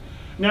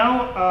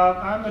 Now,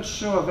 I'm not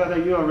sure whether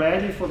you are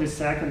ready for the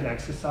second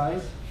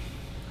exercise.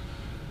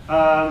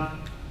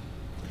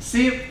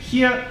 See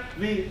here,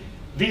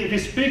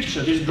 this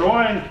picture, this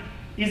drawing,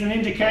 is an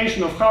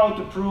indication of how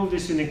to prove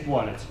this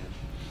inequality.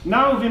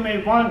 Now we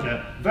may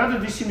wonder whether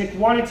this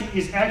inequality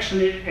is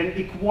actually an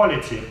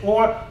equality,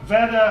 or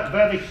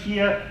whether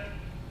here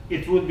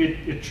it would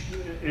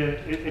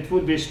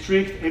be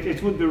strict,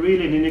 it would be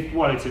really an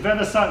inequality,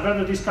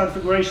 whether this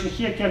configuration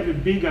here can be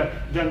bigger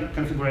than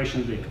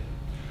configuration there.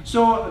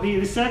 So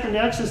the second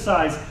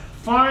exercise,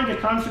 find a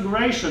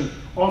configuration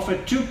of a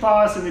 2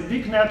 pass in a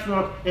big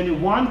network and a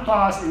 1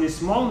 pass in a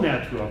small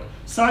network,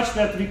 such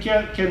that we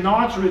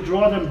cannot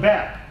redraw them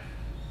back.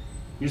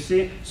 You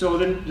see? So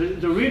the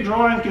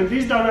redrawing in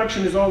this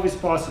direction is always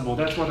possible.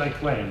 That's what I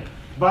claim.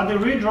 But the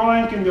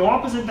redrawing in the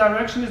opposite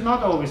direction is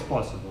not always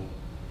possible.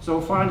 So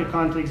find a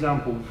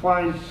counterexample.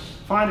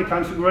 Find a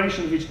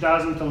configuration which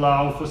doesn't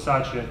allow for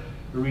such a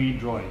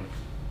redrawing.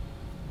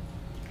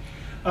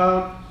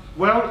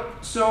 Well,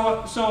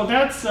 so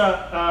that's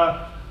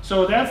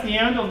the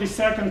end of the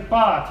second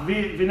part.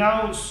 We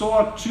now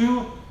saw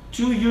two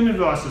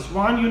universes.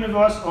 One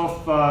universe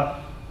of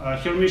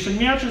Hermitian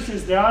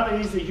matrices. The other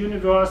is the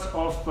universe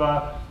of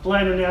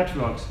planar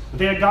networks.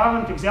 They are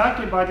governed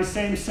exactly by the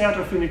same set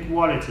of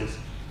inequalities.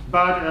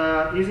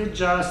 But is it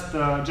just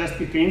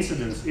a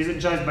coincidence? Is it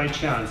just by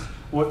chance?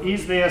 Or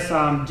is there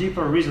some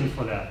deeper reason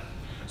for that?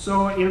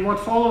 So in what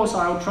follows,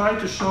 I'll try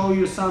to show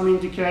you some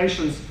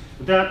indications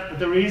that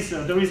there is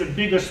a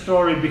bigger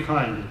story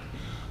behind it.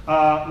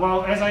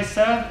 Well, as I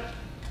said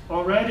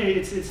already,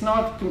 it's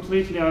not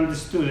completely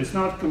understood. It's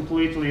not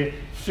completely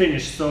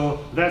finished.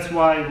 So that's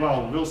why,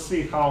 well, we'll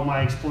see how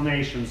my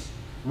explanations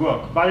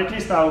work. But at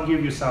least I'll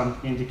give you some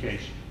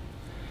indication.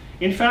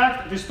 In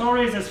fact, the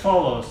story is as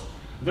follows.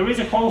 There is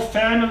a whole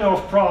family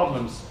of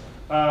problems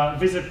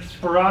with a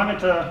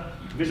parameter,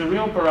 with a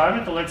real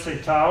parameter, let's say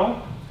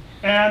tau.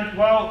 And,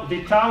 well,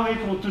 the tau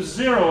equal to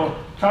 0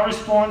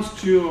 corresponds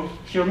to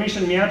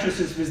Hermitian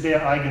matrices with their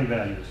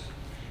eigenvalues.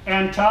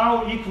 And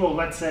tau equal,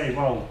 let's say,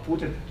 well,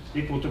 put it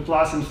equal to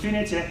plus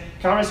infinity,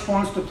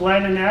 corresponds to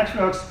planar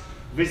networks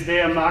with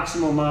their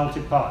maximal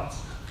multiparts.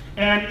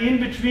 And in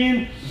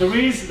between, there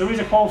is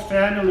a whole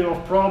family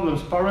of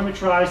problems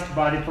parameterized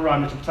by the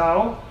parameter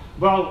tau.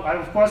 Well,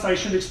 of course, I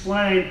should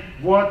explain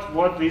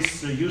what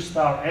this U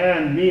star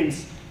n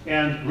means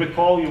and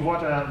recall you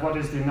what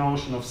is the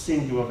notion of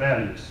singular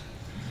values.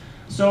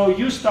 So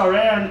U star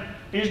n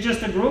is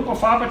just a group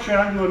of upper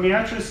triangular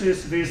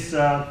matrices with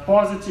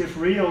positive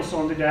reals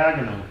on the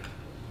diagonal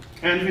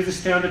and with a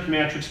standard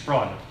matrix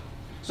product.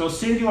 So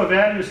singular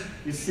values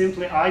is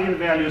simply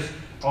eigenvalues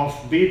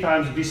of b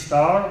times b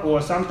star,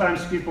 or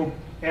sometimes people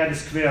add a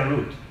square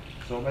root.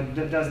 So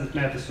that doesn't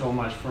matter so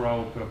much for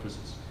our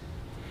purposes.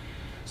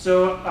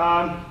 So,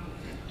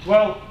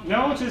 well,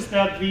 notice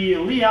that the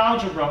Lie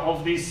algebra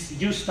of this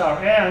U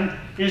star n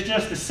is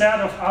just a set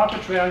of upper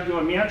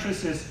triangular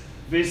matrices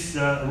with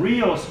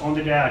reals on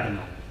the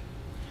diagonal.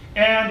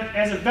 And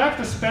as a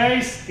vector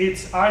space,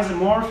 it's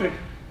isomorphic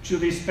to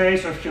the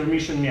space of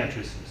Hermitian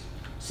matrices,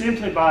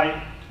 simply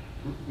by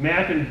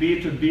mapping B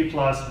to B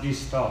plus B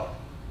star.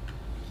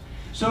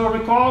 So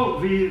recall,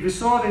 we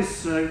saw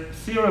this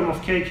theorem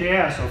of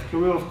KKS, of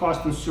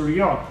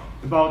Kirillov-Kostin-Suryo,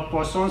 about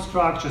Poisson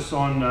structures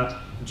on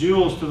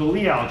duals to the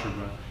Lie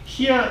algebra.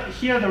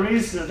 Here there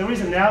is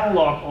an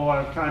analog,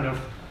 or kind of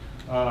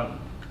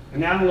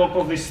an analog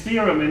of this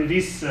theorem in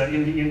this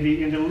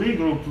in the Lie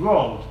group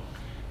world.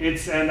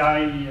 It's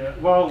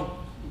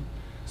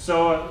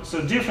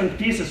so different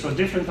pieces or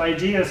different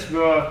ideas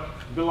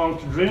belong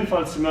to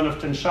Drinfeld, Semyonov,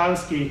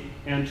 Tenshansky,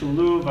 and to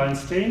Liu,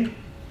 Weinstein.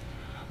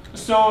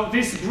 So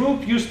this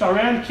group U star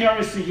n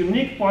carries a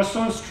unique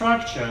Poisson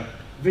structure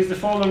with the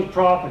following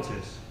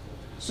properties.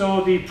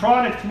 So the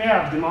product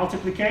map, the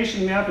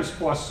multiplication map, is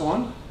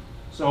Poisson.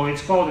 So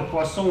it's called a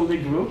Poisson-Lie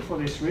group for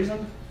this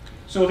reason.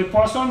 So the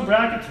Poisson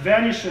bracket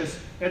vanishes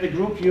at the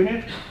group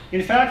unit.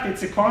 In fact,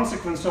 it's a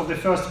consequence of the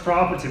first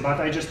property,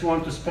 but I just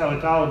want to spell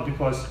it out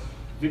because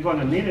we're going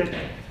to need it.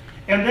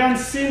 And then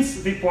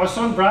since the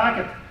Poisson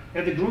bracket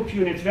at the group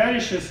unit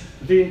vanishes,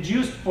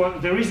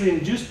 there is an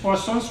induced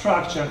Poisson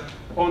structure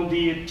on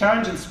the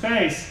tangent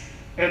space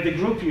at the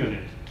group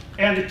unit.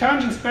 And the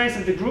tangent space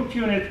at the group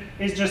unit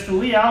is just a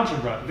Lie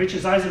algebra, which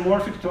is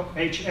isomorphic to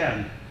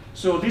Hn.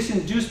 So this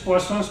induced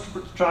Poisson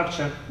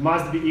structure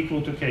must be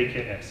equal to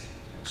KKS.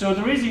 So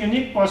there is a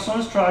unique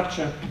Poisson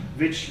structure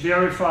which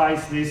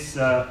verifies these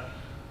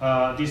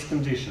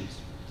conditions.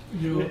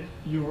 Your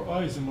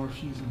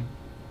isomorphism.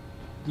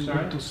 Do you Sorry?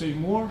 want to say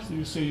more? So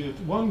you say that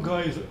one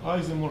guy is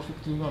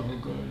isomorphic to another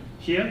guy.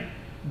 Here?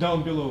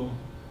 Down below.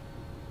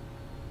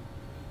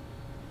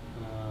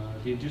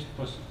 The induced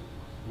Poisson.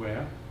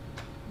 Where?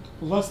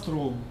 Last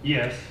row.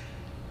 Yes.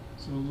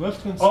 So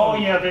left hand side. Oh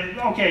yeah,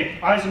 okay,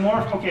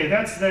 isomorph, okay,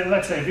 that's the,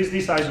 let's say,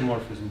 this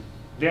isomorphism.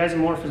 The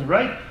isomorphism,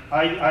 right?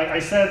 I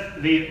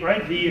said the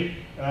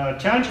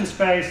tangent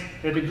space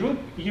at the group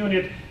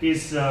unit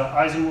is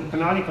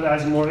canonically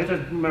isomorphic.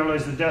 It more or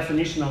less the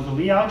definition of the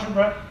Lie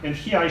algebra, and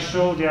here I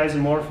show the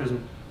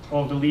isomorphism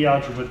of the Lie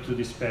algebra to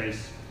the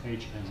space Hn.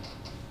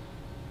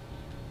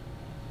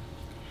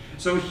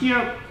 So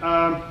here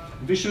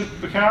we should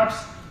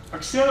perhaps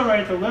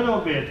accelerate a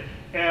little bit.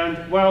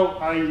 And, well,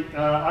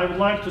 I would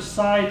like to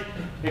cite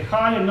a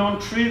highly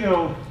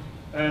non-trivial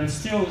and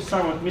still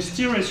somewhat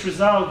mysterious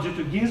result due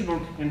to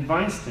Ginzburg and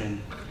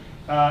Weinstein.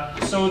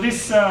 So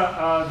this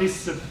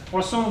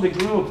Poisson-Lie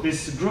group,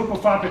 this group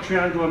of upper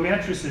triangular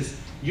matrices,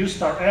 U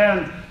star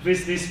n,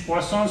 with this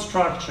Poisson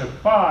structure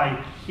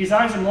pi, is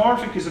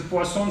isomorphic as a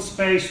Poisson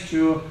space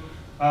to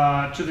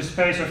to the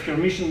space of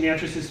Hermitian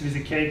matrices with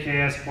the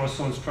KKS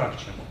Poisson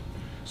structure.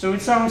 So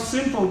it sounds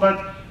simple,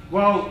 but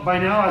well, by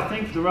now I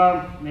think there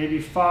are maybe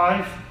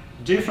 5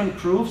 different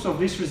proofs of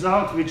this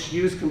result which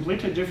use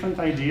completely different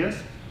ideas.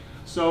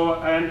 So,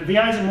 and the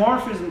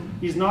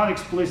isomorphism is not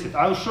explicit.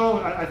 I'll show,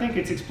 I think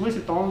it's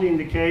explicit only in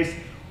the case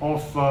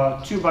of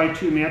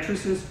 2x2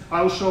 matrices.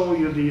 I'll show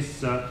you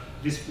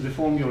the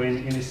formula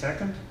in a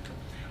second.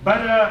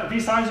 But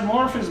this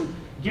isomorphism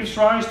gives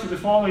rise to the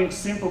following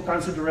simple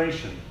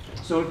consideration.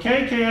 So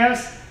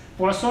KKS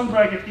Poisson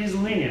bracket is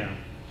linear.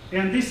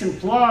 And this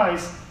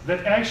implies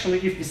that actually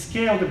if we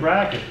scale the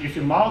bracket, if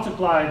we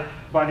multiply it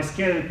by the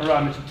scaling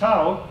parameter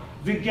tau,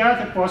 we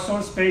get a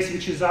Poisson space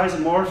which is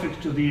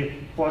isomorphic to the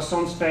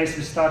Poisson space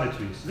we started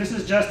with. This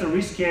is just a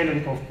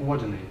rescaling of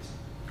coordinates.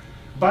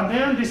 But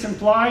then this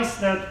implies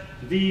that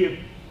the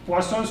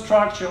Poisson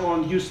structure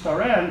on U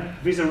star n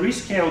with a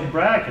rescaled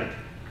bracket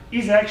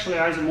is actually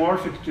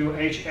isomorphic to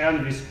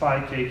Hn with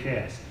pi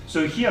KKS.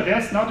 So here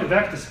that's not a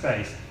vector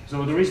space.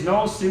 So there is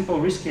no simple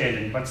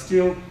rescaling, but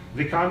still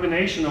the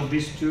combination of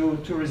these two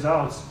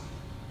results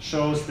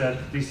shows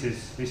that this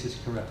is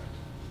correct.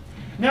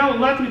 Now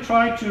let me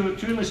try to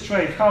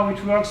illustrate how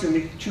it works in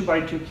the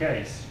 2x2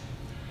 case.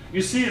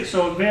 You see,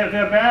 so we're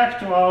back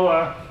to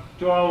our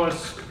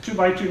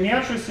 2x2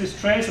 matrices,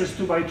 traceless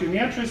 2x2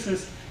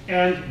 matrices,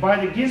 and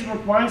by the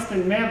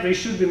Ginzburg-Weinstein map, they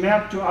should be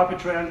mapped to upper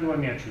triangular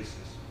matrices.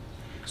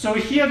 So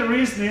here there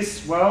is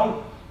this,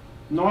 well,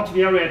 not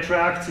very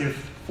attractive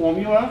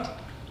formula,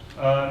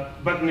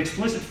 but an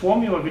explicit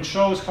formula which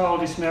shows how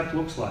this map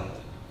looks like.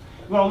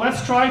 Well,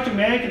 let's try to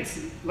make it,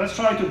 let's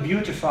try to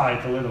beautify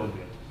it a little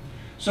bit.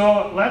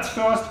 So let's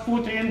first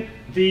put in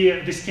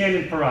the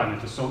scaling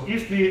parameter. So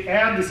if we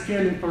add the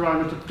scaling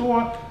parameter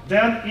tau,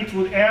 then it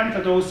would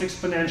enter those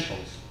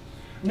exponentials.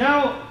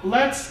 Now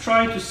let's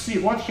try to see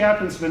what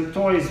happens when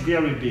tau is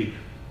very big.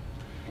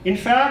 In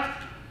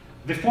fact,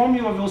 the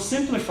formula will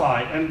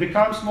simplify and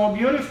becomes more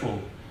beautiful.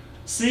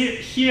 See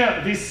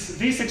here, this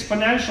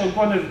exponential is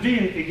going to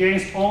win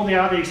against all the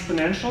other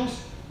exponentials.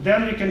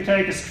 Then we can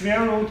take a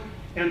square root,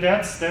 and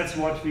that's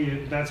what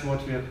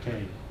we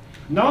obtain.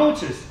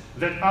 Notice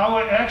that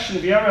our action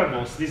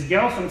variables, these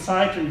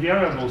Gelfand-Zeitlin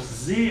variables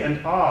z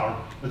and r,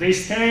 they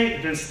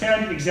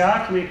stand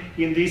exactly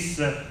in this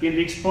in the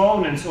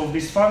exponents of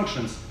these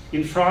functions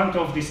in front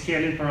of the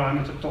scaling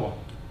parameter tau.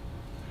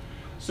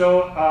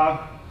 So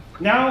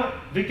now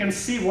we can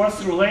see what's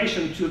the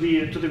relation to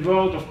the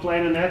world of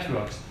planar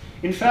networks.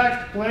 In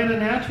fact, planar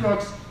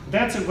networks,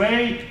 that's a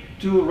way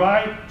to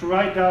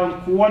write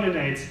down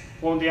coordinates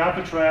on the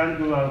upper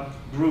triangular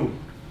group.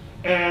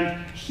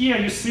 And here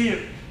you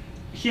see,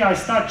 here I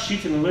start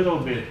cheating a little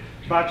bit,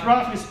 but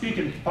roughly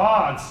speaking,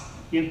 paths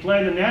in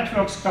planar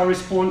networks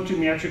correspond to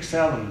matrix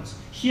elements.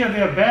 Here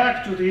we are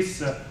back to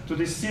this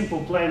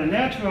simple planar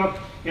network,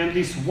 and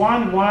this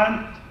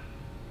 1,1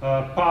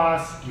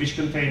 path which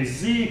contains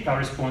z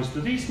corresponds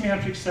to this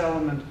matrix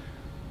element.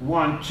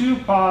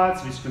 1,2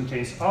 paths which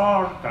contains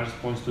r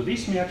corresponds to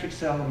this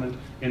matrix element,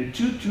 and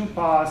 2,2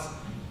 paths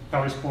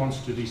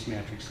corresponds to this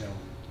matrix element.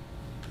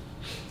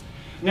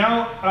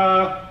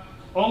 Now,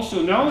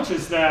 also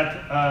notice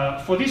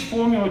that for this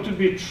formula to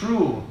be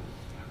true,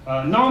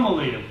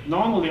 normally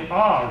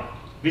r,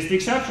 with the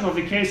exception of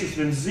the cases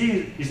when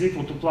z is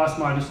equal to plus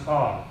minus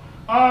r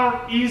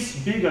is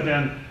bigger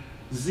than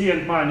z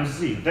and minus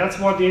z. That's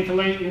what the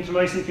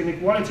interlacing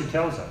inequality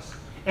tells us.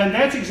 And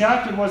that's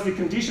exactly what's the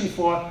condition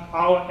for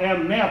our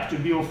M map to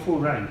be of full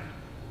rank.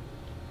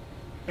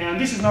 And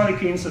this is not a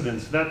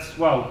coincidence. That's,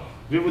 well,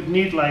 we would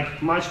need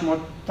like much more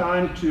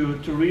time to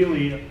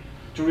really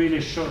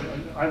show it.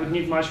 I would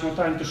need much more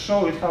time to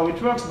show it how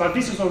it works, but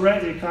this is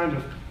already a kind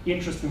of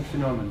interesting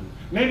phenomenon.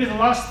 Maybe the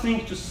last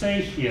thing to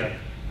say here.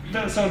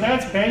 So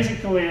that's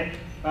basically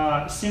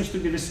seems to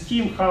be the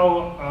scheme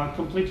how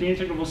completely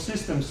integrable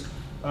systems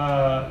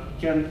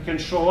can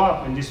show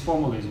up in this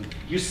formalism.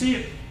 You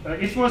see,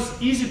 it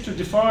was easy to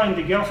define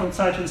the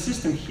Gelfand-Zeitlin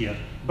system here,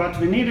 but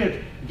we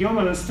needed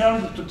Gilman and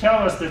Stern to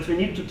tell us that we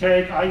need to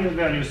take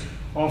eigenvalues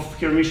of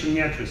Hermitian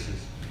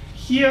matrices.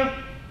 Here,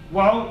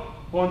 well,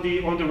 on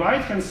the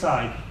right-hand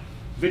side,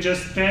 we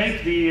just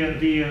take the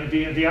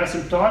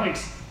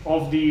asymptotics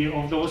of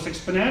those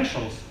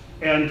exponentials,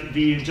 and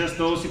just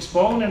those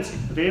exponents,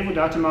 they would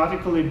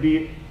automatically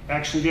be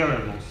action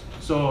variables.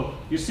 So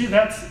you see,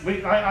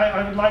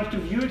 I would like to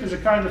view it as a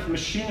kind of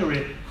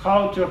machinery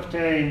how to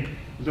obtain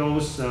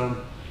those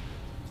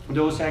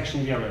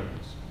action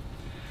variables.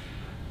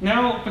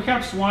 Now,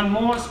 perhaps one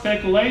more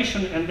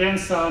speculation and then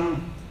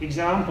some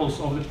examples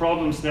of the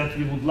problems that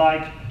we would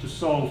like to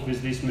solve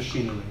with this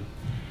machinery.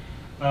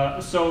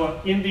 So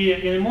in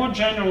a more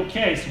general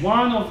case,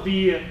 one of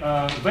the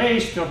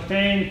ways to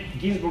obtain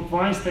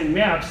Ginzburg-Weinstein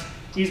maps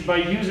is by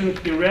using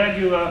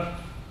irregular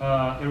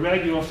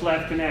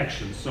flat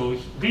connections. So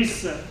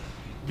that's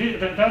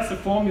the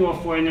formula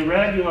for an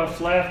irregular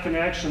flat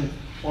connection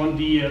on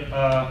the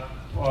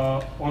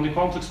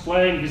complex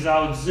plane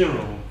without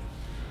zero.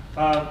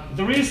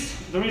 There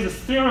is a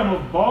theorem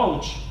of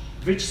Balch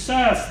which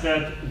says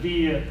that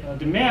the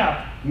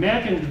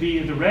mapping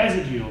the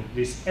residue,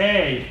 this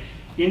A,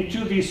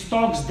 into the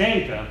Stokes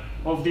data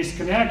of this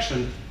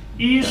connection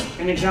is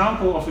an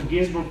example of a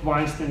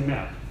Ginzburg-Weinstein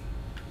map.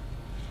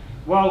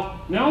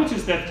 Well,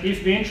 notice that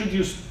if we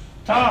introduce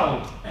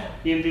tau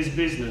in this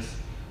business,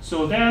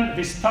 so then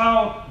this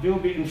tau will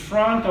be in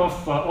front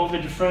of the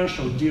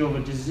differential d over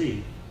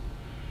dz.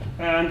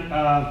 And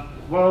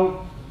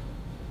well,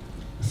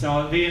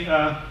 so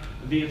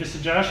the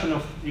suggestion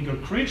of Igor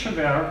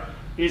Krichever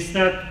is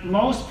that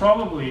most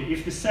probably,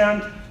 if we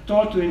send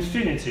tau to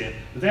infinity,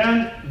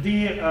 then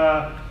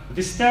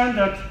the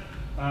standard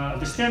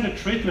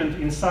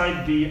treatment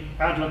inside the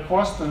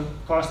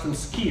Adler-Kosten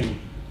scheme,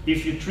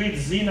 if you treat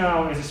z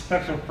now as a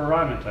spectral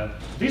parameter,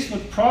 this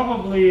would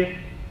probably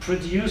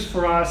produce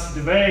for us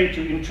the way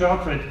to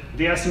interpret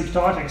the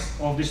asymptotics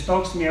of the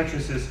Stokes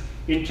matrices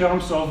in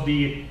terms of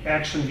the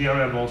action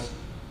variables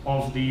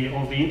of the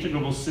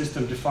integrable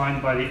system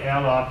defined by the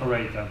L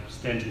operator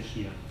standing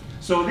here.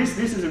 So this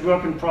is a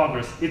work in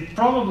progress. It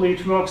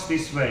works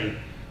this way,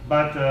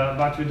 but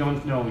we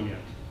don't know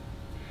yet.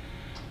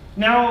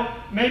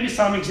 Now, maybe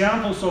some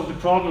examples of the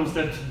problems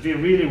that we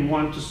really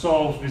want to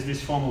solve with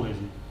this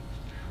formalism.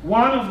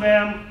 One of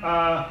them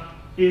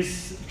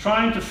is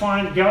trying to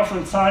find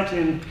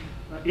Gelfand-Zeitlin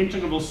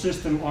integrable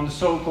system on the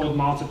so-called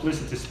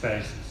multiplicity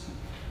spaces.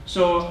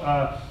 So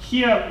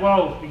here,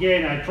 well,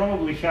 again, I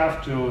probably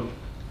have to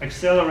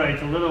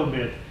accelerate a little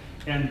bit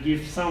and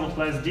give somewhat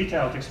less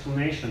detailed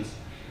explanations.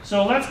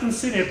 So let's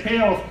consider a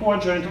pair of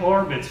coadjoint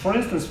orbits. For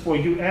instance, for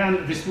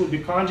UN, this would be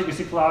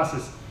conjugacy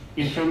classes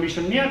in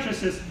Hermitian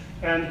matrices,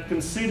 and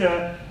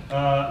consider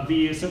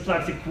the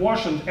symplectic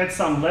quotient at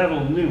some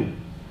level nu.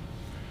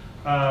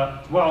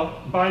 Well,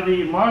 by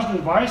the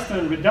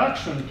Marsden-Weisstein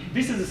reduction,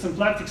 this is a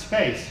symplectic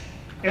space.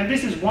 And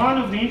this is one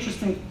of the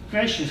interesting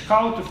questions,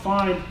 how to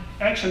find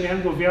action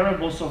angle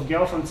variables of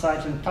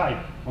Gelfand-Zeitlin type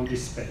on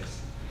this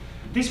space.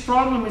 This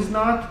problem is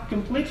not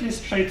completely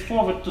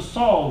straightforward to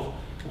solve,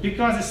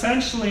 because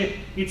essentially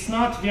it's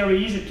not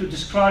very easy to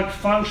describe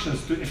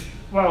functions.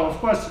 Well, of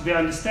course, we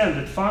understand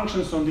that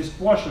functions on this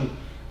quotient,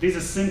 these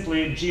are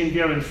simply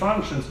G-invariant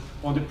functions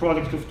on the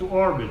product of two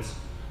orbits.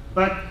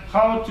 But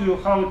how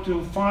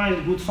to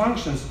find good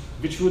functions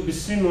which would be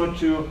similar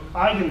to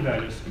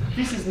eigenvalues,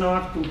 this is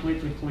not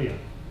completely clear.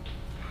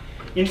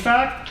 In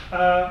fact,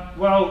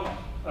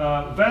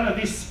 whether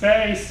this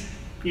space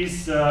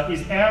is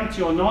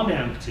empty or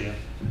non-empty,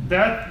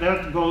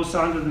 that goes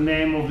under the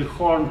name of the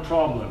Horn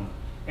problem.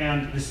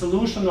 And the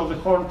solution of the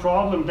Horn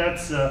problem,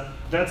 that's a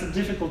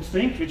difficult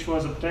thing, which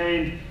was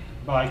obtained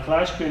by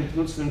Klashko and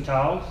Knudsen et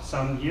al.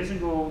 Some years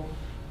ago.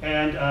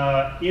 And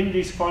in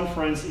this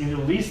conference, in the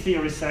least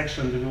theory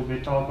section, there will be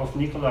a talk of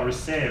Anton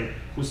Alekseev,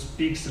 who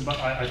speaks about,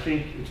 I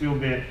think it will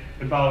be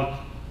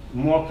about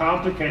more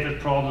complicated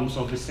problems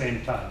of the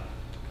same type.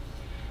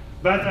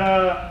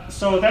 But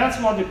so that's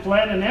what the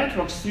planar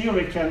networks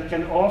theory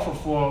can offer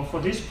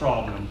for this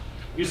problem.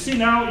 You see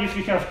now, if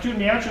we have two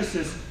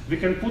matrices, we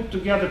can put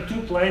together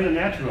two planar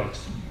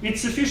networks.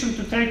 It's sufficient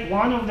to take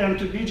one of them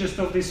to be just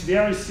of this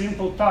very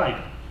simple type,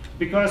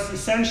 because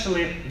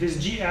essentially this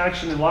G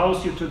action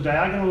allows you to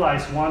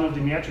diagonalize one of the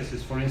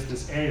matrices, for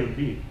instance, A or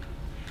B.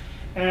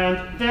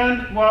 And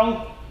then,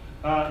 well,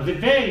 the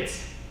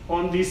weights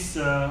on this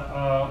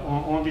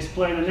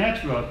planar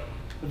network,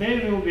 they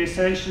will be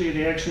essentially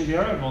the action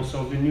variables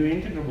of the new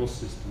integrable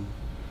system.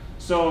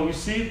 So you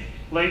see,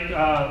 like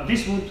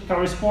this would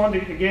correspond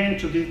again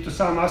to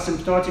some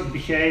asymptotic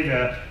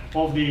behavior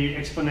of the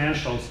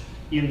exponentials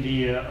in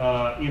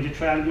the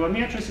triangular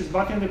matrices,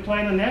 but in the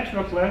planar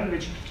network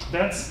language,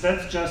 that's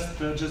just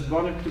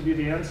going to be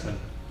the answer,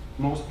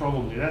 most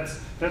probably.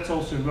 That's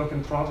also a work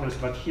in progress,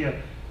 but here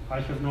I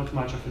have not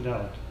much of a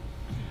doubt.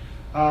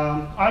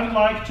 I would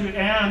like to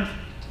end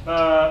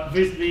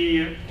with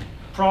the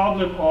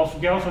problem of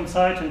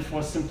Gelfand-Zeitlin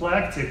for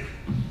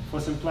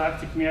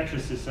symplectic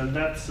matrices, and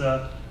that's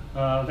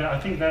I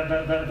think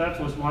that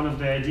was one of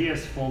the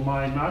ideas for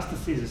my master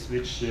thesis,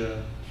 which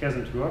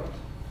hasn't worked.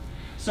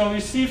 So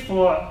you see,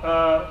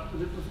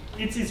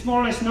 it's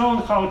more or less known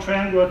how a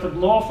triangular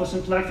tableau for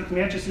symplectic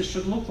matrices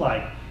should look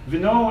like. We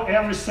know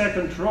every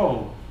second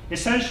row,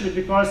 essentially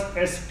because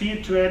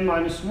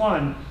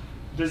SP2n-1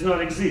 does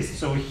not exist.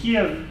 So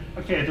here,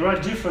 okay, there are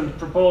different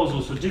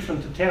proposals or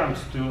different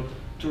attempts to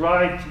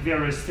write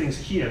various things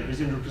here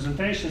within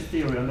representation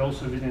theory and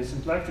also within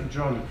symplectic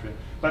geometry.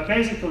 But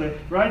basically,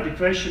 right, the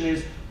question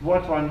is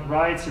what one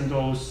writes in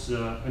those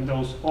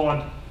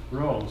odd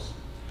rows.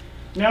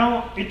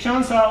 Now, it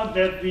turns out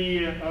that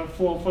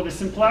for the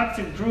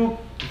symplectic group,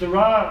 there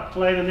are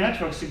planar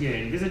networks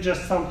again. These are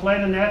just some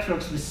planar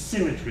networks with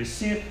symmetry.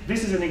 See,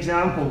 this is an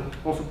example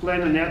of a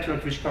planar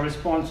network which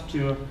corresponds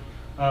to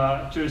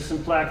a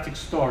symplectic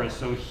story.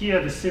 So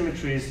here the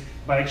symmetry is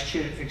by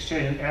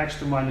exchanging x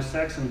to minus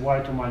x and y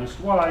to minus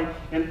y,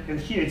 and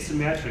here it's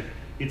symmetric.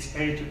 It's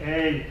A to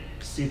A,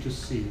 C to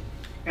C.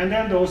 And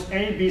then those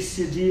A, B,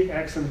 C, D,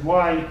 x and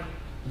y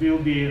will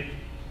be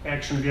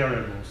action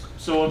variables.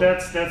 So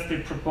that's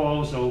the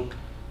proposal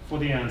for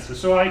the answer.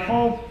 So I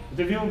hope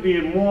there will be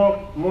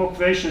more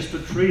questions to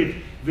treat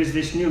with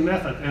this new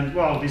method. And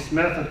well, this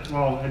method,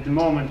 well, at the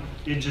moment,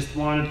 it's just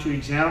 1 or 2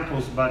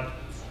 examples, but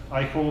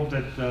I hope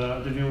that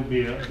there will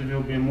be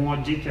a more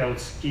detailed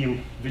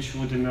scheme which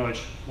would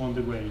emerge on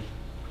the way.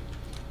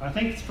 I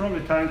think it's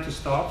probably time to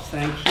stop.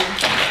 Thank you.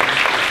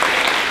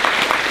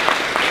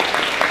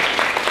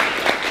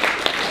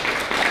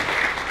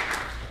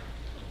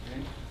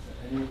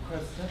 Any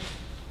questions?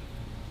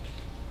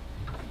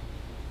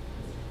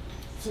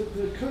 So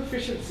the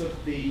coefficients of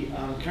the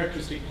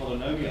characteristic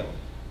polynomial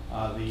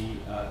are the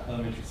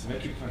elementary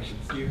symmetric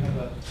functions. Do you have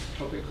a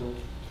topical?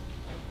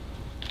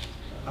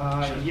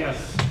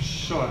 Yes,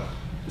 sure.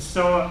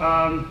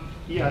 So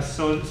yes,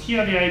 so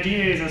here the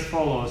idea is as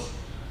follows.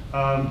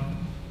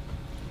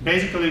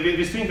 Basically,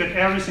 we think that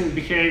everything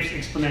behaves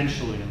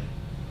exponentially,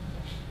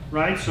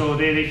 right? So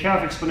they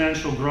have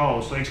exponential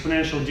growth, or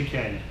exponential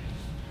decay.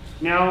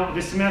 Now,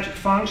 the symmetric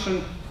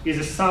function is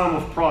a sum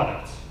of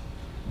products.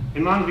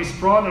 Among these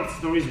products,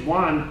 there is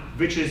one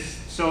which is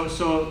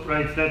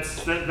right.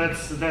 That's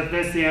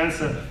the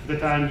answer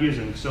that I'm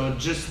using. So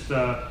just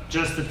the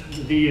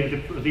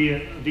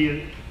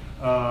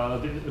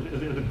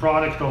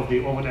product of the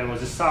or whatever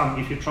the sum.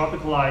 If you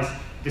tropicalize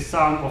the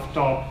sum of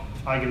top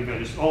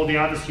eigenvalues, all the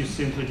others you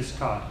simply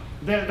discard.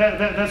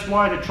 That's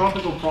why the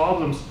tropical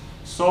problems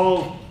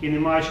solve in a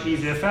much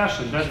easier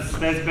fashion. That's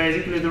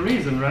basically the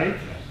reason, right?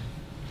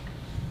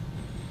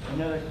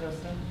 Any other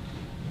question?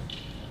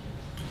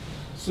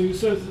 So you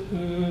said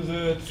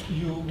that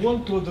you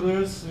want to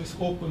address these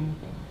open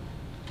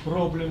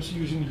problems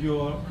using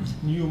your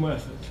new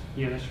method.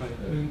 Yeah, that's right.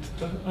 And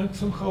I'm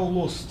somehow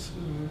lost.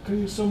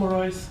 Can you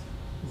summarize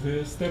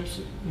the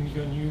steps in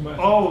your new method?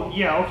 Oh,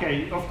 yeah,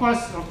 okay. Of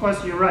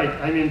course, you're right.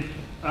 I mean,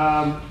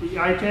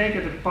 I take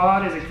it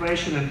part as a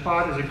question and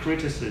part as a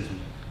criticism.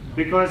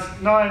 Because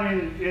no, I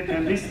mean,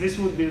 this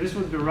would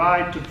be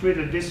right to treat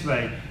it this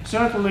way.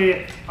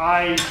 Certainly,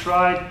 I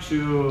tried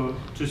to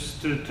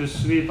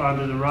sweep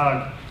under the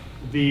rug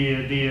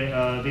the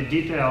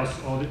details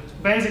of it.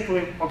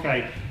 Basically,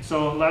 okay.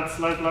 So let's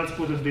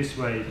put it this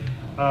way.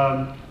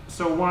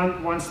 So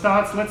one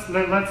starts.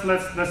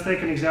 Let's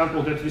take an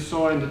example that we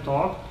saw in the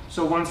talk.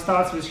 So one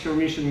starts with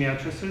Hermitian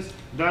matrices.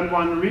 Then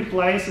one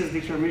replaces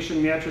the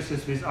Hermitian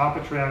matrices with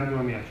upper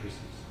triangular matrices,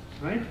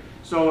 right?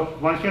 So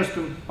one has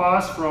to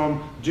pass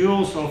from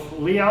duals of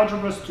Lie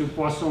algebras to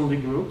Poisson Lie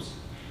groups.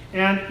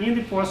 And in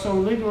the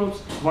Poisson Lie groups,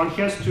 one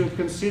has to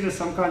consider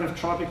some kind of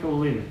tropical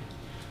limit.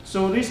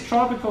 So this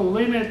tropical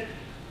limit,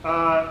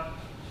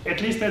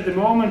 at least at the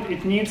moment,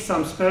 it needs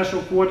some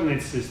special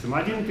coordinate system.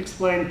 I didn't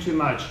explain too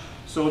much.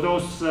 So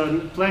those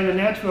planar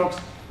networks,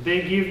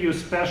 they give you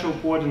special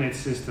coordinate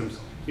systems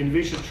in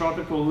which a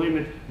tropical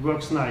limit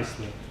works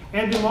nicely.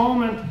 At the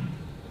moment,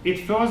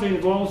 it further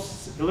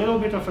involves a little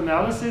bit of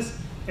analysis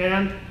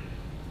and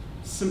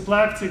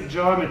symplectic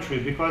geometry,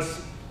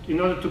 because in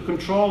order to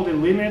control the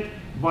limit,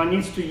 one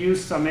needs to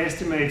use some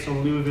estimates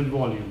on Liouville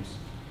volumes.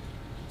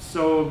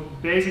 So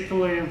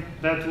basically,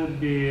 that would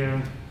be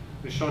a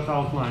short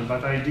outline,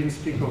 but I didn't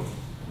speak of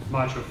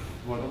much of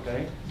what.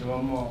 Okay, so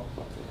one more.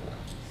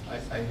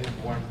 I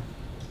have one.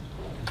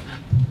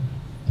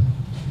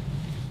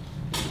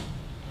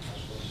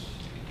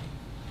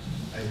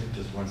 I have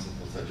just one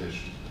simple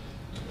suggestion.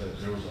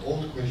 There was an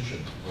old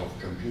question of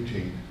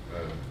computing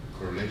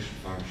correlation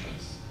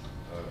functions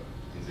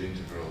in the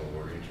integral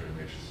or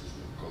intermediate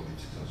system called the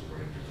existence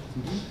over integrals.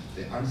 Mm-hmm.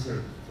 The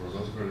answer for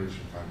those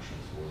correlation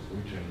functions was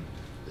written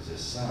as a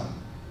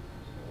sum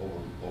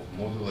of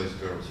moduli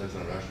square of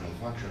certain rational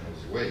function of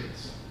the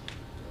weights,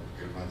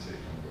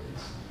 Gelfand-Zeitlin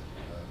weights,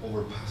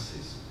 over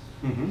passes.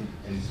 Mm-hmm.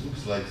 And it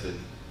looks like that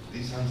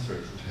this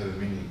answer should have a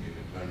meaning in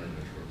a planar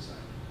network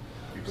side.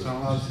 Because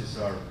passes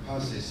are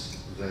passes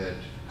that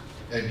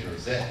enter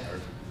there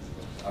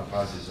are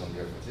passes on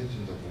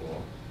Gelfand-Zeitlin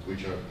law,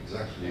 which are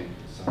exactly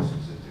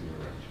something that they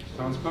were actually.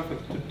 Sounds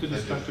perfect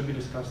to be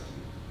discussed.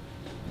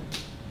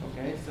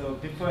 Okay, so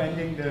before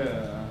ending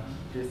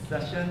this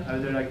session, I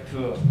would like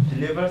to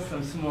deliver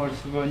some small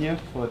souvenir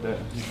for the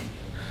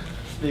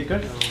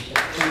speakers.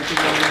 Thank you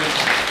very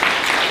much.